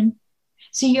hundred.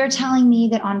 So you're telling me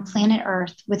that on planet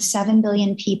Earth with 7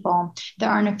 billion people, there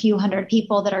aren't a few hundred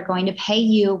people that are going to pay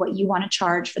you what you want to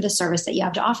charge for the service that you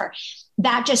have to offer.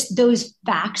 Those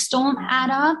facts don't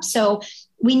add up. So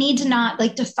we need to not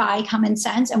like defy common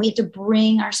sense, and we have to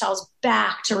bring ourselves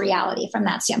back to reality from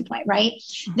that standpoint, right?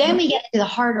 Mm-hmm. Then we get to the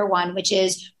harder one, which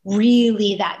is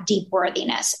really that deep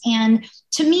worthiness. And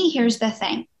to me, here's the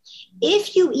thing.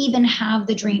 If you even have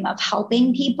the dream of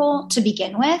helping people to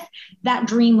begin with, that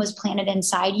dream was planted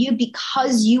inside you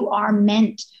because you are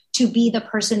meant to be the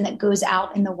person that goes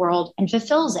out in the world and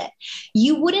fulfills it.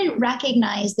 You wouldn't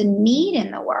recognize the need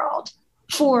in the world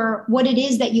for what it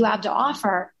is that you have to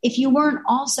offer if you weren't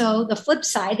also the flip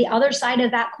side. The other side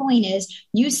of that coin is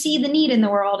you see the need in the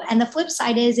world. And the flip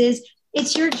side is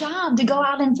It's your job to go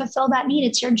out and fulfill that need.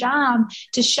 It's your job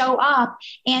to show up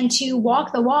and to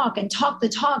walk the walk and talk the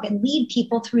talk and lead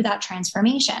people through that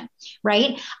transformation,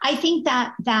 right? I think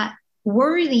that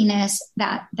worthiness,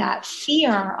 that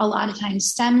fear a lot of times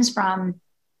stems from,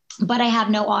 but I have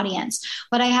no audience,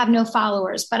 but I have no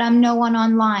followers, but I'm no one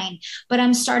online, but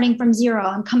I'm starting from zero.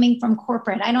 I'm coming from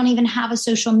corporate. I don't even have a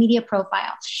social media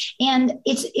profile. And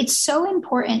it's so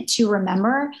important to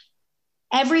remember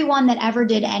everyone that ever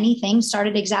did anything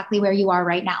started exactly where you are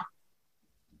right now.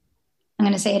 I'm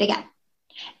going to say it again.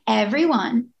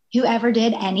 Everyone who ever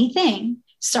did anything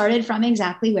started from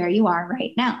exactly where you are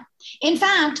right now. In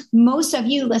fact, most of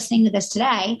you listening to this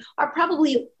today are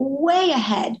probably way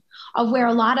ahead of where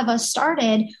a lot of us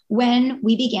started when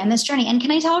we began this journey. And can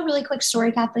I tell a really quick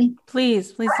story, Kathleen?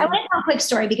 Please. I want to tell a quick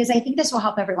story because I think this will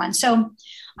help everyone. So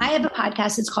I have a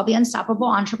podcast. It's called The Unstoppable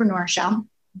Entrepreneur Show.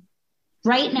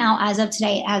 Right now, as of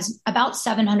today, it has about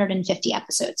 750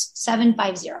 episodes,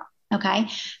 750. Okay.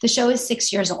 The show is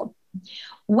 6 years old.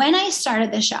 When I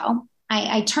started the show,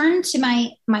 I turned to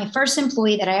my first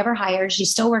employee that I ever hired. She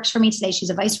still works for me today. She's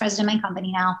a vice president of my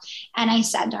company now. And I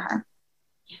said to her,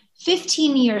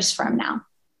 15 years from now,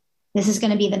 this is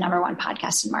going to be the number one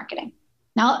podcast in marketing.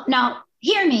 Now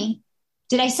hear me.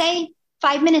 Did I say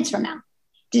 5 minutes from now?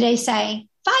 Did I say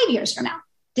 5 years from now?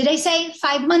 Did I say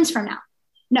 5 months from now?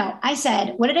 No, I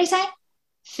said, what did I say?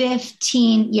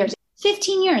 15 years.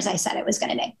 15 years I said it was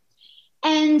going to be.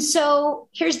 And so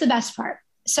here's the best part.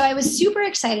 So I was super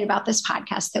excited about this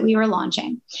podcast that we were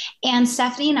launching. And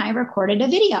Stephanie and I recorded a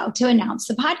video to announce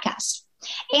the podcast.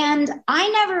 And I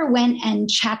never went and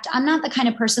checked. I'm not the kind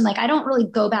of person, like, I don't really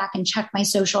go back and check my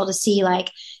social to see, like,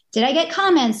 did I get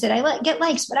comments? Did I get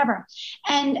likes? Whatever.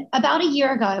 And about a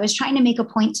year ago, I was trying to make a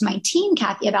point to my team,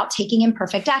 Kathy, about taking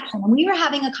imperfect action. And we were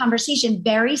having a conversation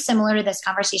very similar to this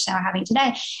conversation we're having today.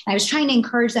 And I was trying to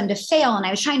encourage them to fail. And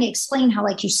I was trying to explain how,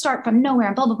 like, you start from nowhere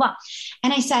and blah, blah, blah.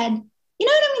 And I said, you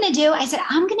know what I'm going to do? I said,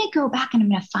 I'm going to go back and I'm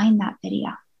going to find that video.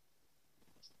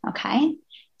 Okay.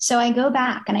 So I go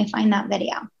back and I find that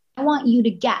video. I want you to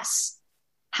guess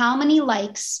how many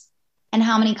likes and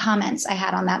how many comments I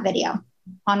had on that video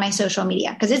on my social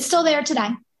media, because it's still there today.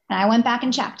 And I went back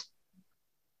and checked.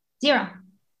 0.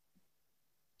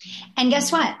 And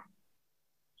guess what?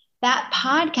 That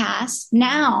podcast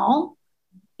now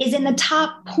is in the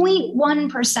top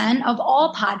 0.1% of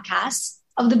all podcasts,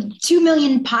 of the 2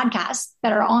 million podcasts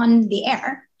that are on the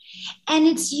air. And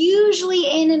it's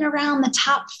usually in and around the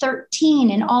top 13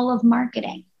 in all of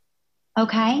marketing.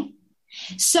 Okay.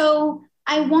 So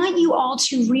I want you all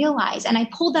to realize, and I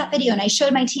pulled that video and I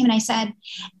showed my team and I said,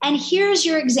 and here's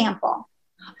your example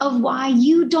of why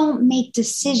you don't make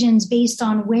decisions based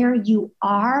on where you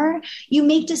are. You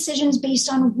make decisions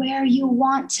based on where you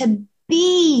want to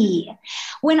be.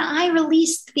 When I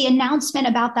released the announcement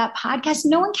about that podcast,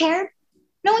 no one cared.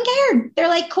 No one cared. They're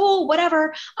like, cool,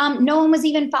 whatever. No one was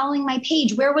even following my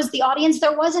page. Where was the audience?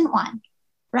 There wasn't one,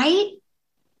 right?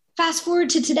 Fast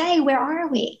forward to today, where are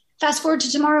we? Fast forward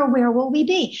to tomorrow, where will we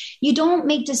be? You don't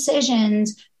make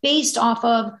decisions based off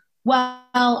of,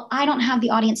 well, I don't have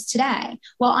the audience today.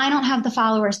 Well, I don't have the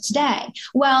followers today.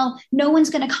 Well, no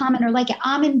one's going to comment or like it.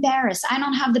 I'm embarrassed. I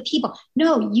don't have the people.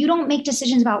 No, you don't make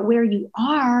decisions about where you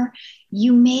are.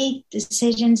 You make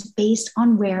decisions based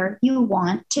on where you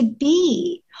want to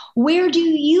be. Where do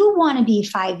you want to be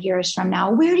 5 years from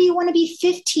now? Where do you want to be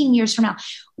 15 years from now?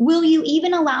 Will you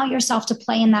even allow yourself to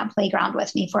play in that playground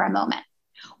with me for a moment?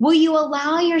 Will you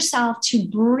allow yourself to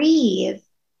breathe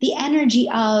the energy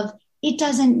of, it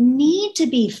doesn't need to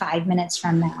be 5 minutes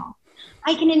from now.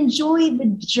 I can enjoy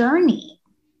the journey.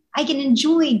 I can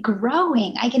enjoy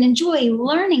growing. I can enjoy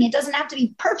learning. It doesn't have to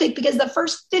be perfect because the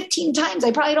first 15 times I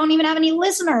probably don't even have any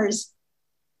listeners.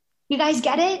 You guys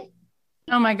get it?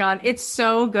 Oh my God. It's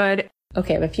so good.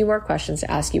 Okay, I have a few more questions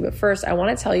to ask you, but first I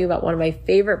want to tell you about one of my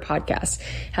favorite podcasts.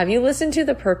 Have you listened to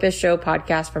the Purpose Show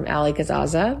podcast from Ali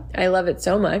Kazaza? I love it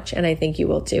so much, and I think you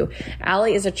will too.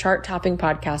 Ali is a chart-topping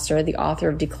podcaster, the author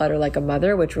of Declutter Like a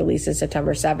Mother, which releases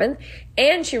September 7th,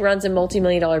 and she runs a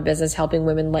multi-million-dollar business helping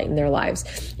women lighten their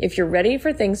lives. If you're ready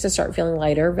for things to start feeling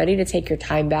lighter, ready to take your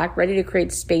time back, ready to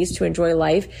create space to enjoy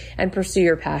life and pursue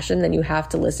your passion, then you have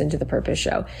to listen to the Purpose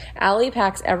Show. Ali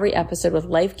packs every episode with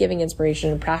life-giving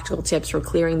inspiration and practical tips for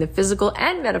clearing the physical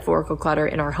and metaphorical clutter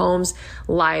in our homes,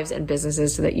 lives, and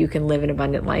businesses so that you can live an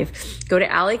abundant life. Go to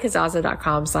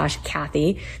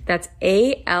alikazaza.com/Kathy. That's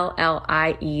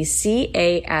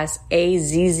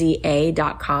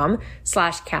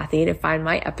ALLIECASAZZA.com/Kathy to find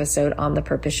my episode on The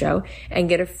Purpose Show and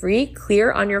get a free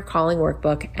Clear on Your Calling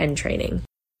workbook and training.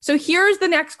 So here's the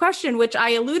next question, which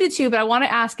I alluded to, but I want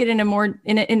to ask it in a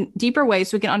deeper way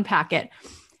so we can unpack it.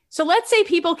 So let's say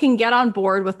people can get on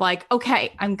board with like,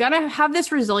 okay, I'm going to have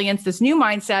this resilience, this new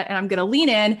mindset, and I'm going to lean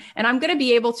in and I'm going to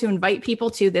be able to invite people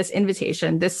to this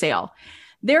invitation, this sale.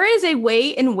 There is a way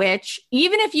in which,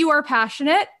 even if you are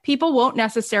passionate, people won't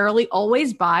necessarily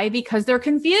always buy because they're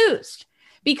confused,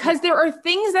 because there are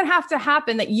things that have to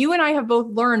happen that you and I have both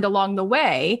learned along the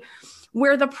way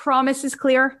where the promise is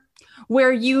clear,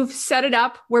 where you've set it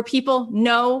up, where people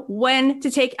know when to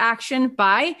take action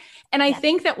by. And I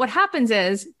think that what happens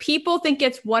is people think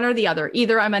it's one or the other.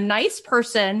 Either I'm a nice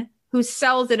person who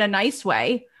sells in a nice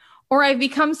way, or I've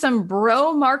become some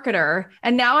bro marketer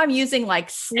and now I'm using like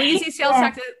sleazy sales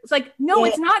tactics. It's like, no,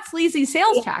 it's not sleazy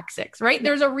sales tactics, right?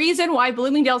 There's a reason why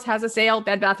Bloomingdale's has a sale,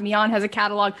 Bed Bath & Beyond has a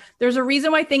catalog. There's a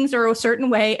reason why things are a certain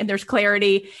way and there's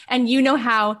clarity and you know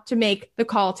how to make the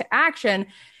call to action.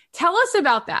 Tell us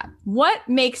about that. What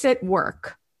makes it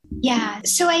work? Yeah.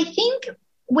 So I think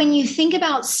when you think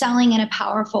about selling in a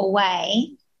powerful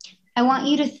way, I want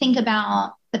you to think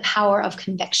about the power of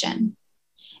conviction.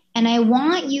 And I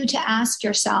want you to ask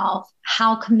yourself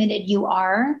how committed you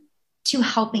are to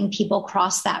helping people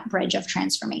cross that bridge of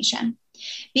transformation.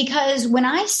 Because when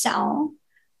I sell,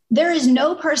 there is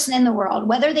no person in the world,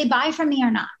 whether they buy from me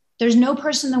or not, there's no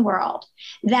person in the world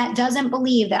that doesn't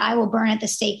believe that I will burn at the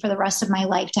stake for the rest of my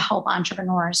life to help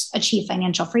entrepreneurs achieve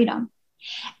financial freedom.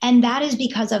 And that is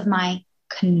because of my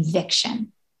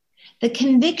conviction. The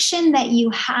conviction that you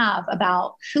have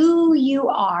about who you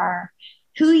are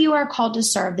called to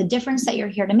serve, the difference that you're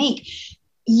here to make.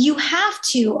 You have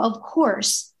to, of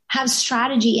course, have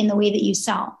strategy in the way that you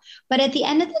sell. But at the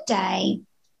end of the day,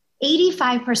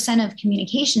 85% of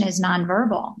communication is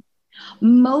nonverbal.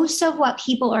 Most of what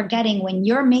people are getting when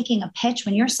you're making a pitch,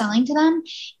 when you're selling to them,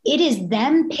 it is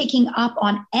them picking up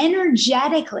on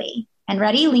energetically, and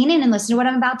ready, lean in and listen to what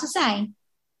I'm about to say.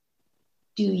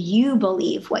 Do you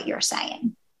believe what you're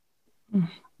saying?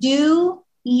 Do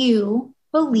you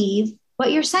believe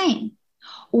what you're saying?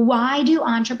 Why do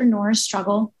entrepreneurs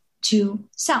struggle to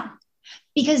sell?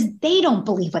 Because they don't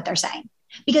believe what they're saying.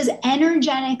 Because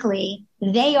energetically,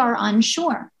 they are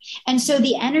unsure. And so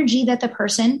the energy that the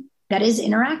person that is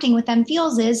interacting with them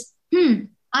feels is,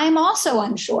 I'm also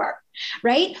unsure,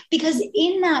 right? Because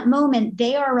in that moment,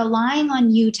 they are relying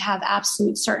on you to have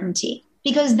absolute certainty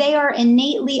because they are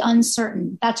innately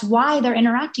uncertain. That's why they're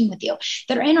interacting with you.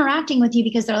 They're interacting with you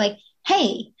because they're like,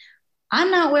 hey,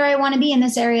 I'm not where I want to be in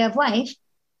this area of life.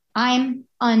 I'm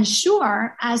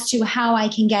unsure as to how I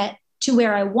can get to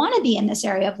where I want to be in this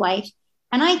area of life.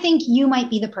 And I think you might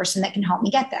be the person that can help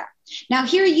me get there. Now,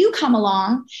 here you come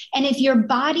along, and if your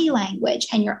body language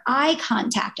and your eye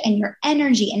contact and your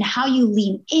energy and how you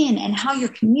lean in and how you're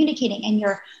communicating and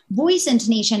your voice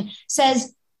intonation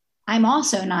says, I'm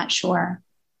also not sure,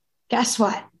 guess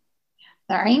what?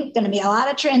 There ain't going to be a lot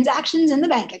of transactions in the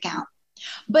bank account.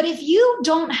 But if you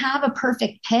don't have a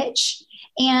perfect pitch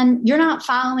and you're not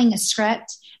following a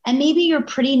script, and maybe you're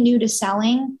pretty new to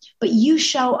selling, but you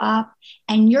show up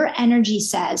and your energy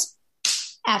says,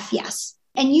 F yes.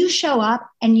 And you show up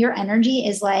and your energy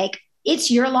is like, it's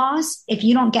your loss if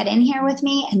you don't get in here with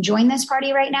me and join this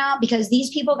party right now, because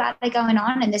these people got it going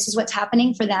on and this is what's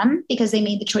happening for them because they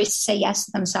made the choice to say yes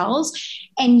to themselves.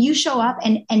 And you show up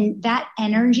and that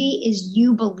energy is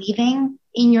you believing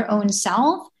in your own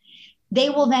self. They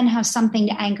will then have something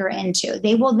to anchor into.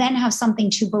 They will then have something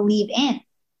to believe in.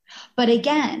 But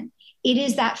again, it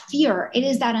is that fear. It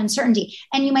is that uncertainty.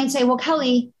 And you might say, well,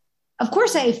 Kelly, of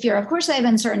course I have fear. Of course I have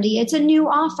uncertainty. It's a new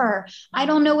offer. I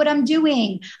don't know what I'm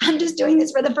doing. I'm just doing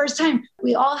this for the first time.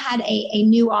 We all had a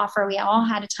new offer. We all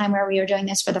had a time where we were doing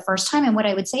this for the first time. And what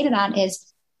I would say to that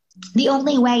is the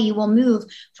only way you will move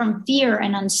from fear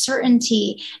and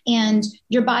uncertainty and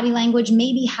your body language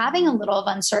maybe having a little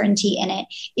of uncertainty in it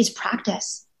is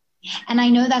practice. And I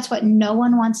know that's what no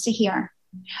one wants to hear.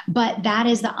 But that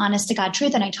is the honest to God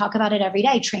truth. And I talk about it every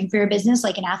day. Train for your business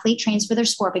like an athlete trains for their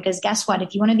sport. Because guess what?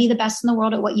 If you want to be the best in the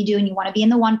world at what you do and you want to be in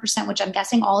the 1%, which I'm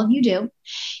guessing all of you do,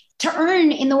 to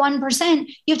earn in the 1%,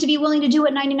 you have to be willing to do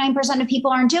what 99% of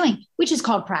people aren't doing, which is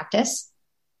called practice,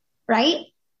 right?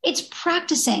 It's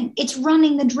practicing. It's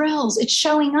running the drills. It's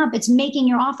showing up. It's making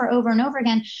your offer over and over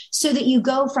again so that you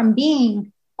go from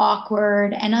being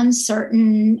awkward and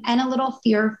uncertain and a little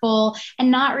fearful and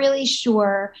not really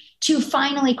sure to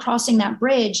finally crossing that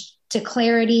bridge to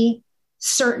clarity,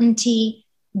 certainty,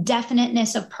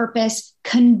 definiteness of purpose,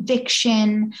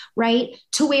 conviction, right?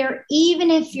 To where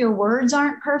even if your words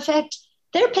aren't perfect,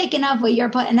 they're picking up what you're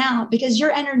putting out because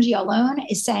your energy alone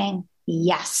is saying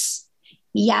yes,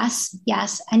 yes,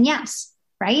 yes, and yes,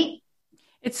 right?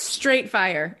 It's straight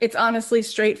fire. It's honestly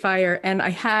straight fire. And I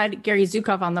had Gary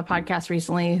Zukov on the podcast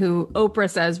recently, who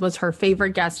Oprah says was her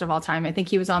favorite guest of all time. I think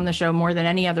he was on the show more than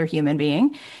any other human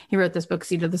being. He wrote this book,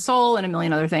 Seed of the Soul, and a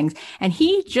million other things. And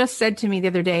he just said to me the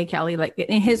other day, Kelly, like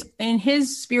in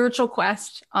his spiritual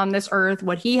quest on this earth,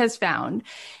 what he has found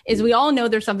is we all know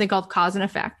there's something called cause and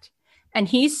effect. And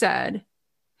he said,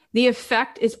 the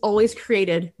effect is always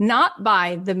created not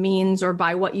by the means or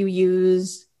by what you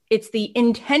use. It's the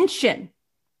intention.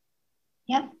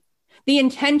 Yep. The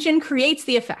intention creates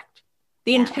the effect.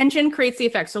 The intention creates the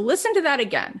effect. So listen to that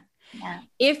again. Yeah.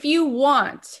 If you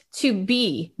want to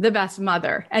be the best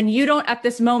mother and you don't at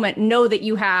this moment know that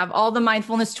you have all the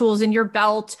mindfulness tools in your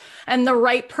belt and the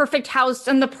right perfect house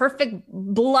and the perfect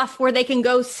bluff where they can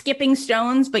go skipping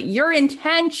stones, but your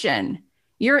intention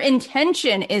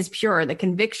is pure. The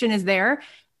conviction is there.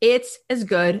 It's as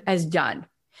good as done.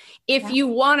 If you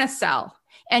want to sell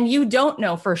and you don't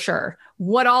know for sure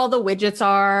what all the widgets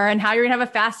are and how you're going to have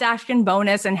a fast action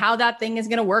bonus and how that thing is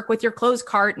going to work with your closed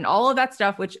cart and all of that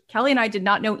stuff, which Kelly and I did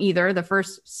not know either the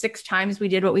first 6 times we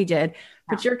did what we did,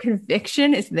 but your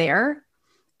conviction is there.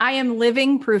 I am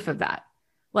living proof of that.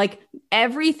 Like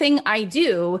everything I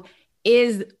do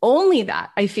is only that,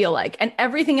 I feel like, and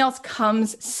everything else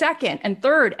comes second and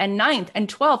third and ninth and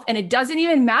 12th. And it doesn't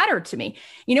even matter to me.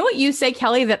 You know what you say,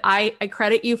 Kelly, that I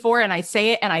credit you for, and I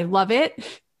say it and I love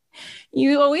it.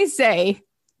 You always say,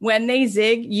 when they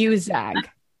zig, you zag.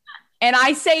 And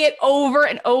I say it over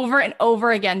and over and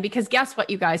over again, because guess what,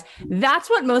 you guys? That's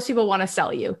what most people want to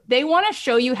sell you. They want to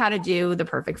show you how to do the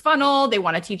perfect funnel. They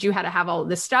want to teach you how to have all of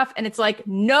this stuff. And it's like,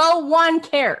 no one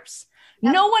cares.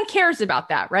 Yep. No one cares about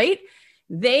that, right?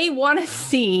 They want to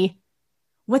see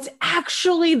what's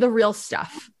actually the real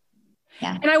stuff.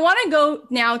 Yeah. And I want to go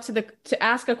now to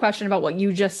ask a question about what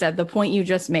you just said, the point you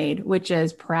just made, which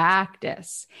is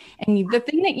practice. And the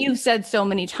thing that you've said so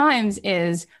many times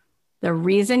is the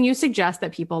reason you suggest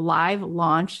that people live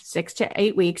launch 6 to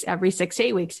 8 weeks, every 6 to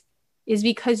 8 weeks, is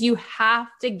because you have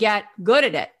to get good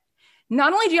at it.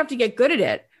 Not only do you have to get good at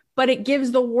it, but it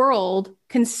gives the world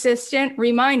consistent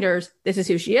reminders. This is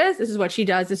who she is. This is what she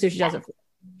does. This is who she does it for.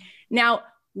 Now,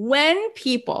 when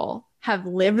people have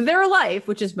lived their life,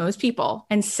 which is most people,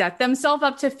 and set themselves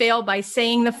up to fail by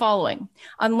saying the following: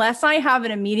 unless I have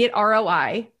an immediate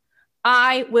ROI,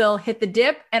 I will hit the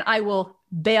dip and I will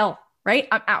bail, right?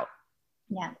 I'm out.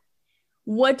 Yeah.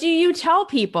 What do you tell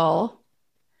people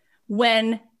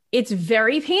when it's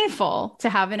very painful to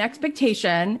have an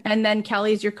expectation? And then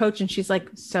Kelly's your coach and she's like,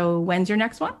 so when's your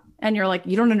next one? And you're like,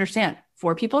 you don't understand.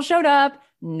 4 people showed up,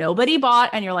 nobody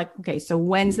bought. And you're like, okay, so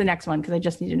when's the next one? Because I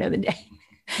just need to know the day.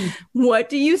 What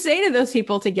do you say to those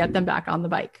people to get them back on the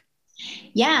bike?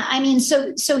 Yeah. I mean,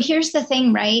 so here's the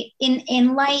thing, right?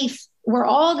 In life, we're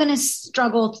all going to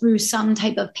struggle through some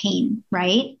type of pain,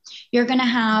 right? You're going to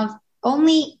have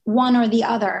only one or the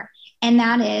other. And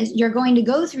that is, you're going to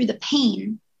go through the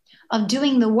pain of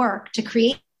doing the work to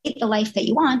create the life that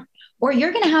you want, or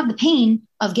you're going to have the pain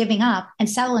of giving up and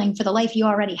settling for the life you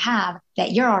already have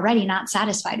that you're already not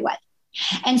satisfied with.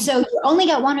 And so you only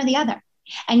got one or the other.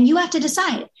 And you have to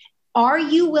decide, are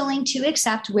you willing to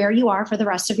accept where you are for the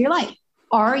rest of your life?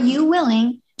 Are you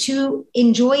willing to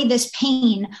enjoy this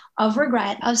pain of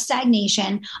regret, of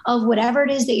stagnation, of whatever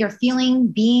it is that you're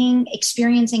feeling,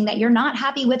 experiencing that you're not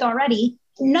happy with already?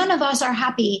 None of us are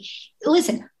happy.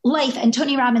 Listen, life, and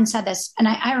Tony Robbins said this, and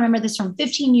I remember this from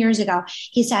 15 years ago.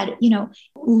 He said,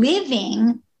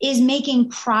 living is making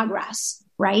progress,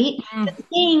 right? The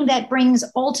thing that brings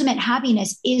ultimate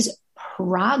happiness is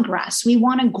progress. We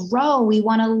want to grow. We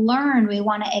want to learn. We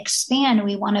want to expand.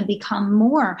 We want to become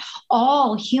more.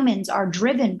 All humans are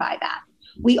driven by that.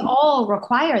 We all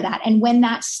require that. And when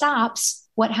that stops,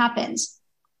 what happens?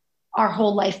 Our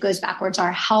whole life goes backwards.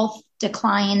 Our health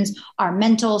declines. Our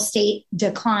mental state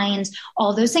declines,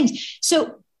 all those things.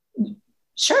 So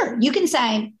sure, you can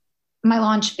say, my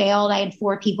launch failed. I had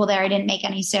 4 people there. I didn't make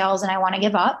any sales and I want to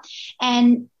give up.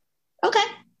 And okay,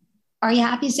 are you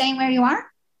happy staying where you are?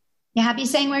 You happy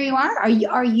staying where you are?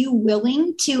 Are you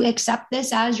willing to accept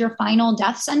this as your final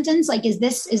death sentence? Like, is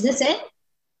this it?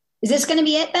 Is this going to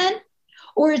be it then?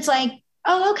 Or it's like,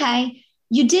 oh, okay,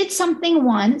 you did something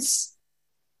once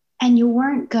and you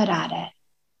weren't good at it.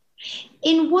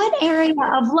 In what area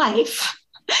of life?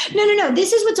 No.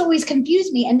 This is what's always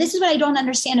confused me. And this is what I don't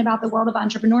understand about the world of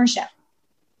entrepreneurship.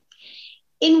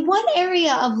 In what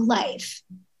area of life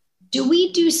do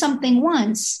we do something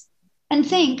once and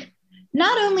think,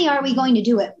 not only are we going to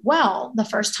do it well the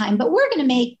first time, but we're going to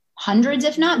make hundreds,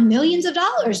 if not millions of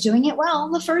dollars doing it well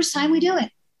the first time we do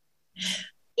it?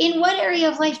 In what area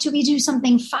of life do we do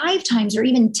something 5 times or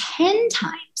even 10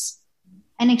 times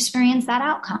and experience that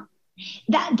outcome.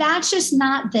 That's just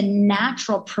not the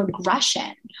natural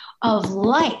progression of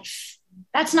life.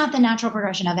 That's not the natural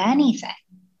progression of anything,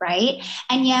 right?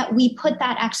 And yet we put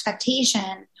that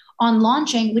expectation on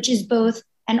launching, which is both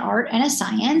an art and a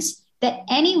science that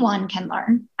anyone can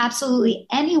learn. Absolutely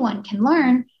anyone can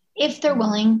learn if they're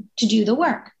willing to do the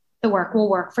work. The work will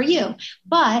work for you.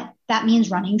 But that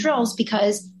means running drills,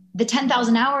 because the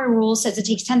 10,000 hour rule says it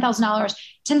takes 10,000 hours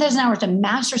to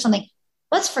master something.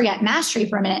 Let's forget mastery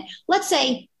for a minute. Let's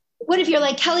say, what if you're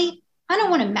like, Kelly, I don't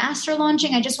want to master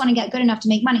launching. I just want to get good enough to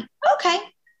make money. Okay,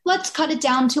 let's cut it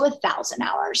down to 1,000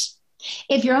 hours.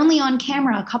 If you're only on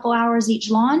camera a couple hours each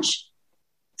launch,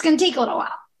 it's going to take a little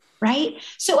while, right?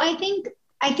 So I think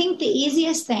the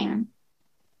easiest thing,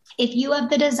 if you have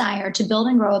the desire to build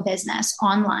and grow a business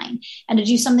online and to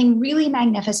do something really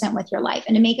magnificent with your life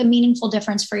and to make a meaningful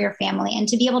difference for your family and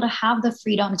to be able to have the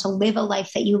freedom to live a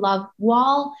life that you love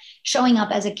while showing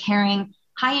up as a caring,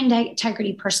 high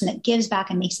integrity person that gives back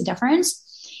and makes a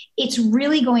difference, it's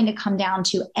really going to come down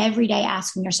to every day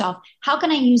asking yourself, how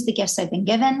can I use the gifts I've been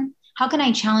given? How can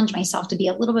I challenge myself to be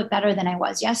a little bit better than I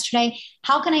was yesterday?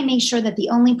 How can I make sure that the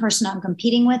only person I'm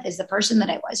competing with is the person that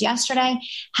I was yesterday?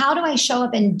 How do I show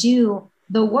up and do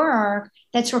the work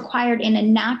that's required in a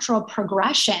natural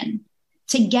progression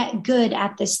to get good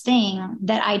at this thing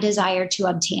that I desire to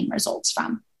obtain results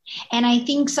from? And I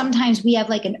think sometimes we have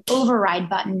like an override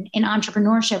button in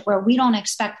entrepreneurship where we don't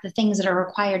expect the things that are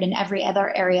required in every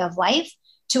other area of life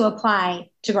to apply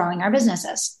to growing our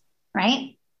businesses,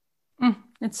 right?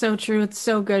 It's so true. It's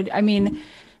so good. I mean,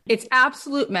 it's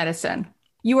absolute medicine.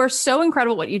 You are so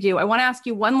incredible at what you do. I want to ask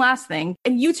you one last thing.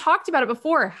 And you talked about it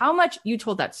before, how much you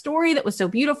told that story that was so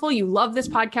beautiful. You love this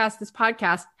podcast. This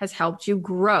podcast has helped you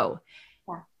grow.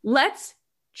 Yeah. Let's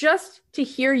just to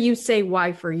hear you say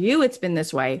why for you it's been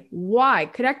this way. Why?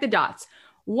 Connect the dots.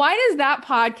 Why does that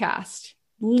podcast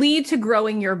lead to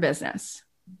growing your business?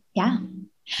 Yeah.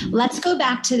 Let's go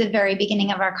back to the very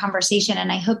beginning of our conversation.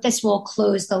 And I hope this will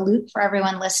close the loop for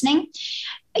everyone listening.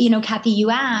 You know, Kathy, you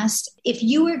asked if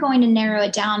you were going to narrow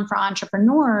it down for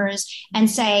entrepreneurs and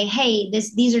say, hey,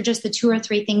 these are just the 2 or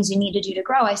 3 things you need to do to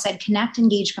grow. I said, connect,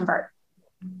 engage, convert.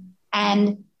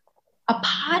 And a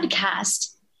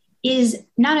podcast is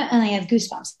not only, I have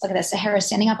goosebumps. Look at this. The hair is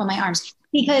standing up on my arms,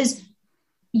 because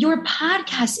your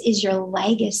podcast is your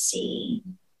legacy.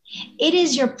 It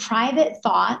is your private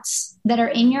thoughts that are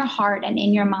in your heart and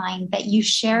in your mind that you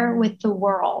share with the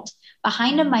world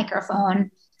behind a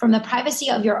microphone from the privacy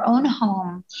of your own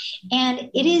home. And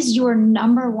it is your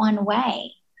number one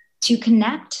way to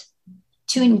connect,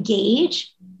 to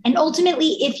engage, and ultimately,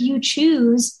 if you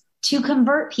choose, to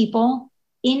convert people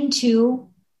into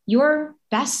your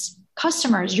best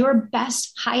customers, your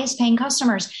best, highest paying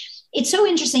customers. It's so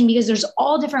interesting because there's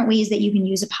all different ways that you can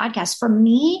use a podcast. For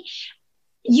me,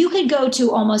 you could go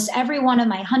to almost every one of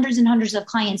my hundreds and hundreds of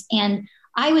clients, and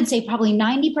I would say probably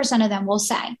 90% of them will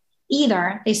say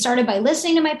either they started by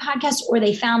listening to my podcast or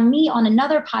they found me on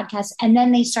another podcast and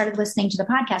then they started listening to the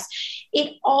podcast.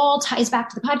 It all ties back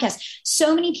to the podcast.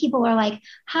 So many people are like,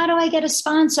 how do I get a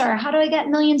sponsor? How do I get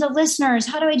millions of listeners?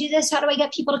 How do I do this? How do I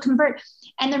get people to convert?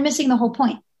 And they're missing the whole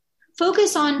point.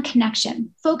 Focus on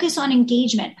connection, focus on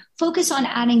engagement, focus on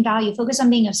adding value, focus on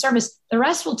being of service. The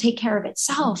rest will take care of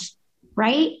itself,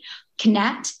 right?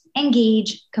 Connect,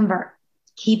 engage, convert.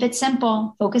 Keep it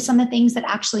simple. Focus on the things that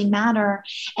actually matter.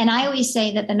 And I always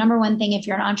say that the number one thing, if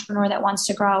you're an entrepreneur that wants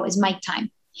to grow, is mic time.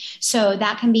 So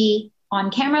that can be on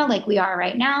camera like we are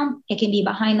right now. It can be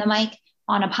behind the mic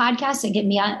on a podcast. It can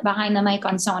be behind the mic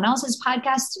on someone else's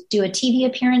podcast, do a TV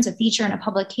appearance, a feature in a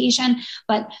publication.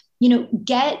 But, you know,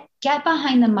 get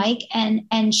behind the mic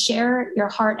and share your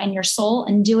heart and your soul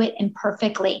and do it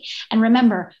imperfectly. And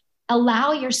remember,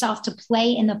 allow yourself to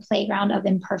play in the playground of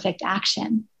imperfect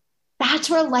action.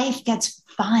 That's where life gets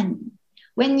fun.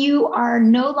 When you are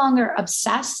no longer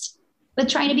obsessed with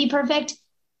trying to be perfect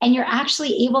and you're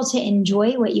actually able to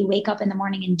enjoy what you wake up in the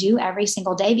morning and do every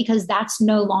single day, because that's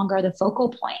no longer the focal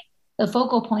point. The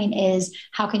focal point is,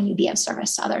 how can you be of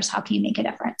service to others? How can you make a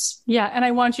difference? Yeah. And I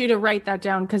want you to write that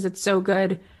down because it's so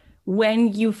good.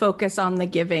 When you focus on the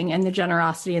giving and the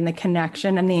generosity and the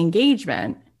connection and the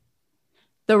engagement,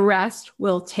 the rest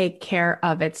will take care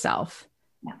of itself.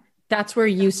 Yeah. That's where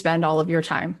you spend all of your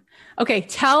time. Okay.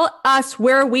 Tell us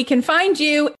where we can find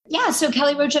you. Yeah. So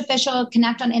Kelly Roach Official,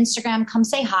 connect on Instagram. Come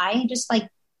say hi. Just like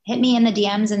hit me in the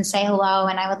DMs and say hello.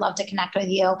 And I would love to connect with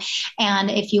you.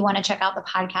 And if you want to check out the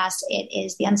podcast, it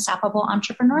is the Unstoppable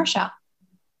Entrepreneur Show.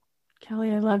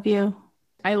 Kelly, I love you.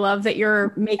 I love that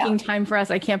you're making time for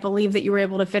us. I can't believe that you were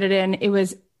able to fit it in. It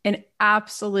was an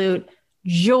absolute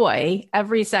joy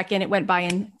every second. It went by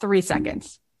in 3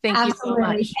 seconds. Thank you so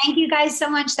much. Thank you guys so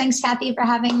much. Thanks, Kathy, for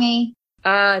having me.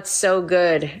 It's so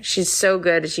good. She's so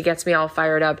good. She gets me all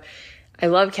fired up. I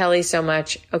love Kelly so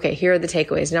much. Okay, here are the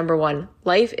takeaways. Number 1,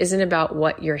 life isn't about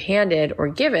what you're handed or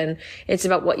given. It's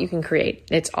about what you can create.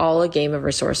 It's all a game of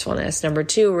resourcefulness. Number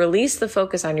 2, release the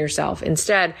focus on yourself.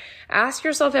 Instead, ask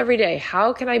yourself every day,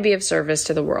 how can I be of service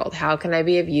to the world? How can I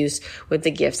be of use with the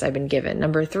gifts I've been given?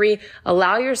 Number 3,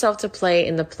 allow yourself to play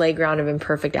in the playground of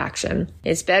imperfect action.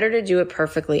 It's better to do it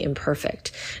perfectly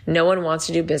imperfect. No one wants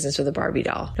to do business with a Barbie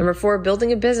doll. Number 4,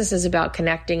 building a business is about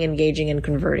connecting, engaging, and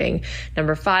converting.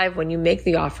 Number 5, when you make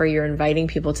the offer, you're inviting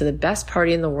people to the best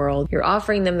party in the world. You're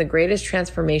offering them the greatest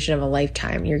transformation of a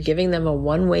lifetime. You're giving them a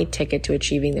one-way ticket to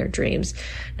achieving their dreams.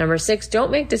 Number 6,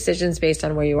 don't make decisions based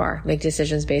on where you are. Make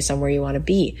decisions based on where you want to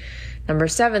be. Number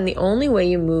 7, the only way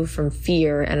you move from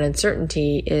fear and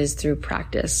uncertainty is through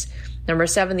practice. Number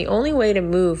 7, the only way to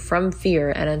move from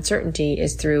fear and uncertainty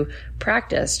is through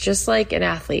practice. Just like an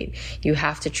athlete, you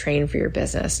have to train for your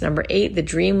business. Number 8, the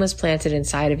dream was planted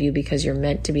inside of you because you're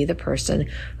meant to be the person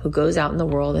who goes out in the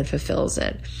world and fulfills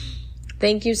it.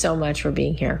 Thank you so much for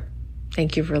being here.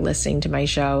 Thank you for listening to my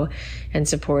show and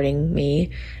supporting me.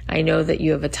 I know that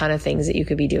you have a ton of things that you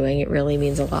could be doing. It really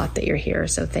means a lot that you're here.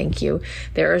 So thank you.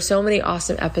 There are so many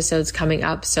awesome episodes coming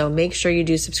up. So make sure you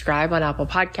do subscribe on Apple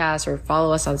Podcasts or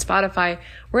follow us on Spotify,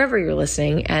 wherever you're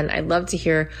listening. And I'd love to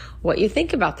hear what you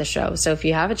think about the show. So if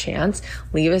you have a chance,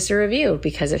 leave us a review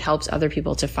because it helps other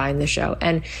people to find the show.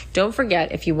 And don't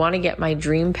forget, if you want to get my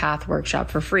Dream Path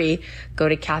workshop for free, go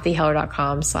to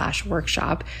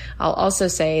kathyheller.com/workshop. I'll also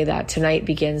say that tonight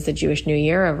begins the Jewish New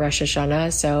Year of Rosh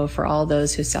Hashanah. So for all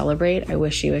those who celebrate, I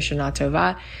wish you a Shana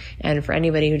Tova. And for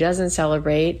anybody who doesn't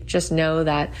celebrate, just know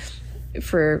that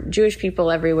for Jewish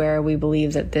people everywhere, we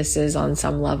believe that this is on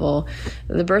some level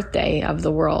the birthday of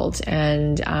the world,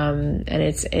 and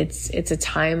it's a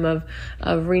time of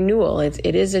renewal.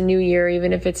 It is a new year,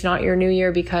 even if it's not your new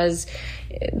year, because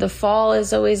the fall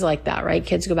is always like that, right?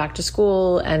 Kids go back to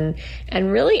school, and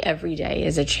really every day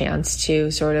is a chance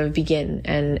to sort of begin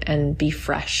and be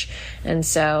fresh. And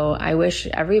so I wish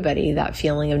everybody that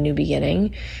feeling of new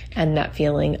beginning, and that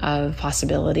feeling of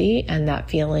possibility, and that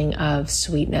feeling of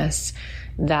sweetness,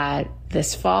 that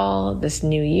this fall, this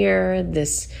new year,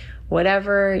 this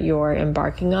whatever you're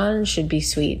embarking on should be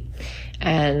sweet,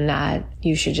 and that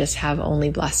you should just have only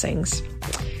blessings.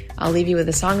 I'll leave you with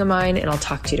a song of mine, and I'll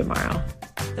talk to you tomorrow.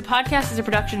 The podcast is a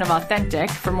production of Authentic.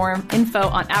 For more info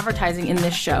on advertising in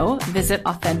this show, visit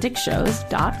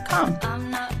AuthenticShows.com.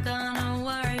 I'm not gonna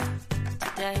worry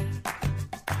today.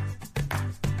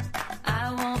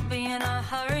 I won't be in a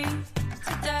hurry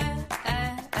today.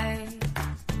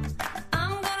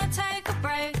 I'm gonna take a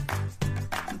break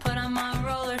and put on my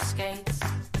roller skates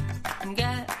and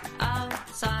get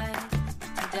outside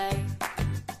today.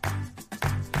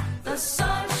 The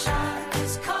sunshine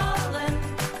is calling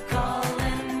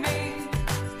me.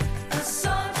 The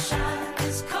sunshine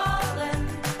is calling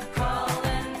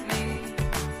me.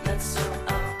 Let's start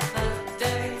up the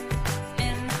day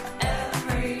in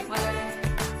every way.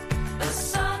 The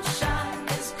sunshine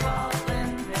is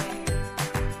calling me.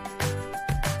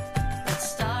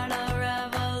 Let's start a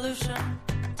revolution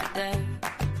today.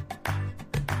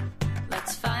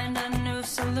 Let's find a new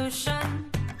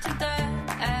solution today.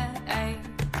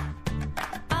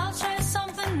 I'll try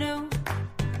something new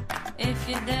if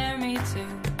you dare me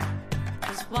to.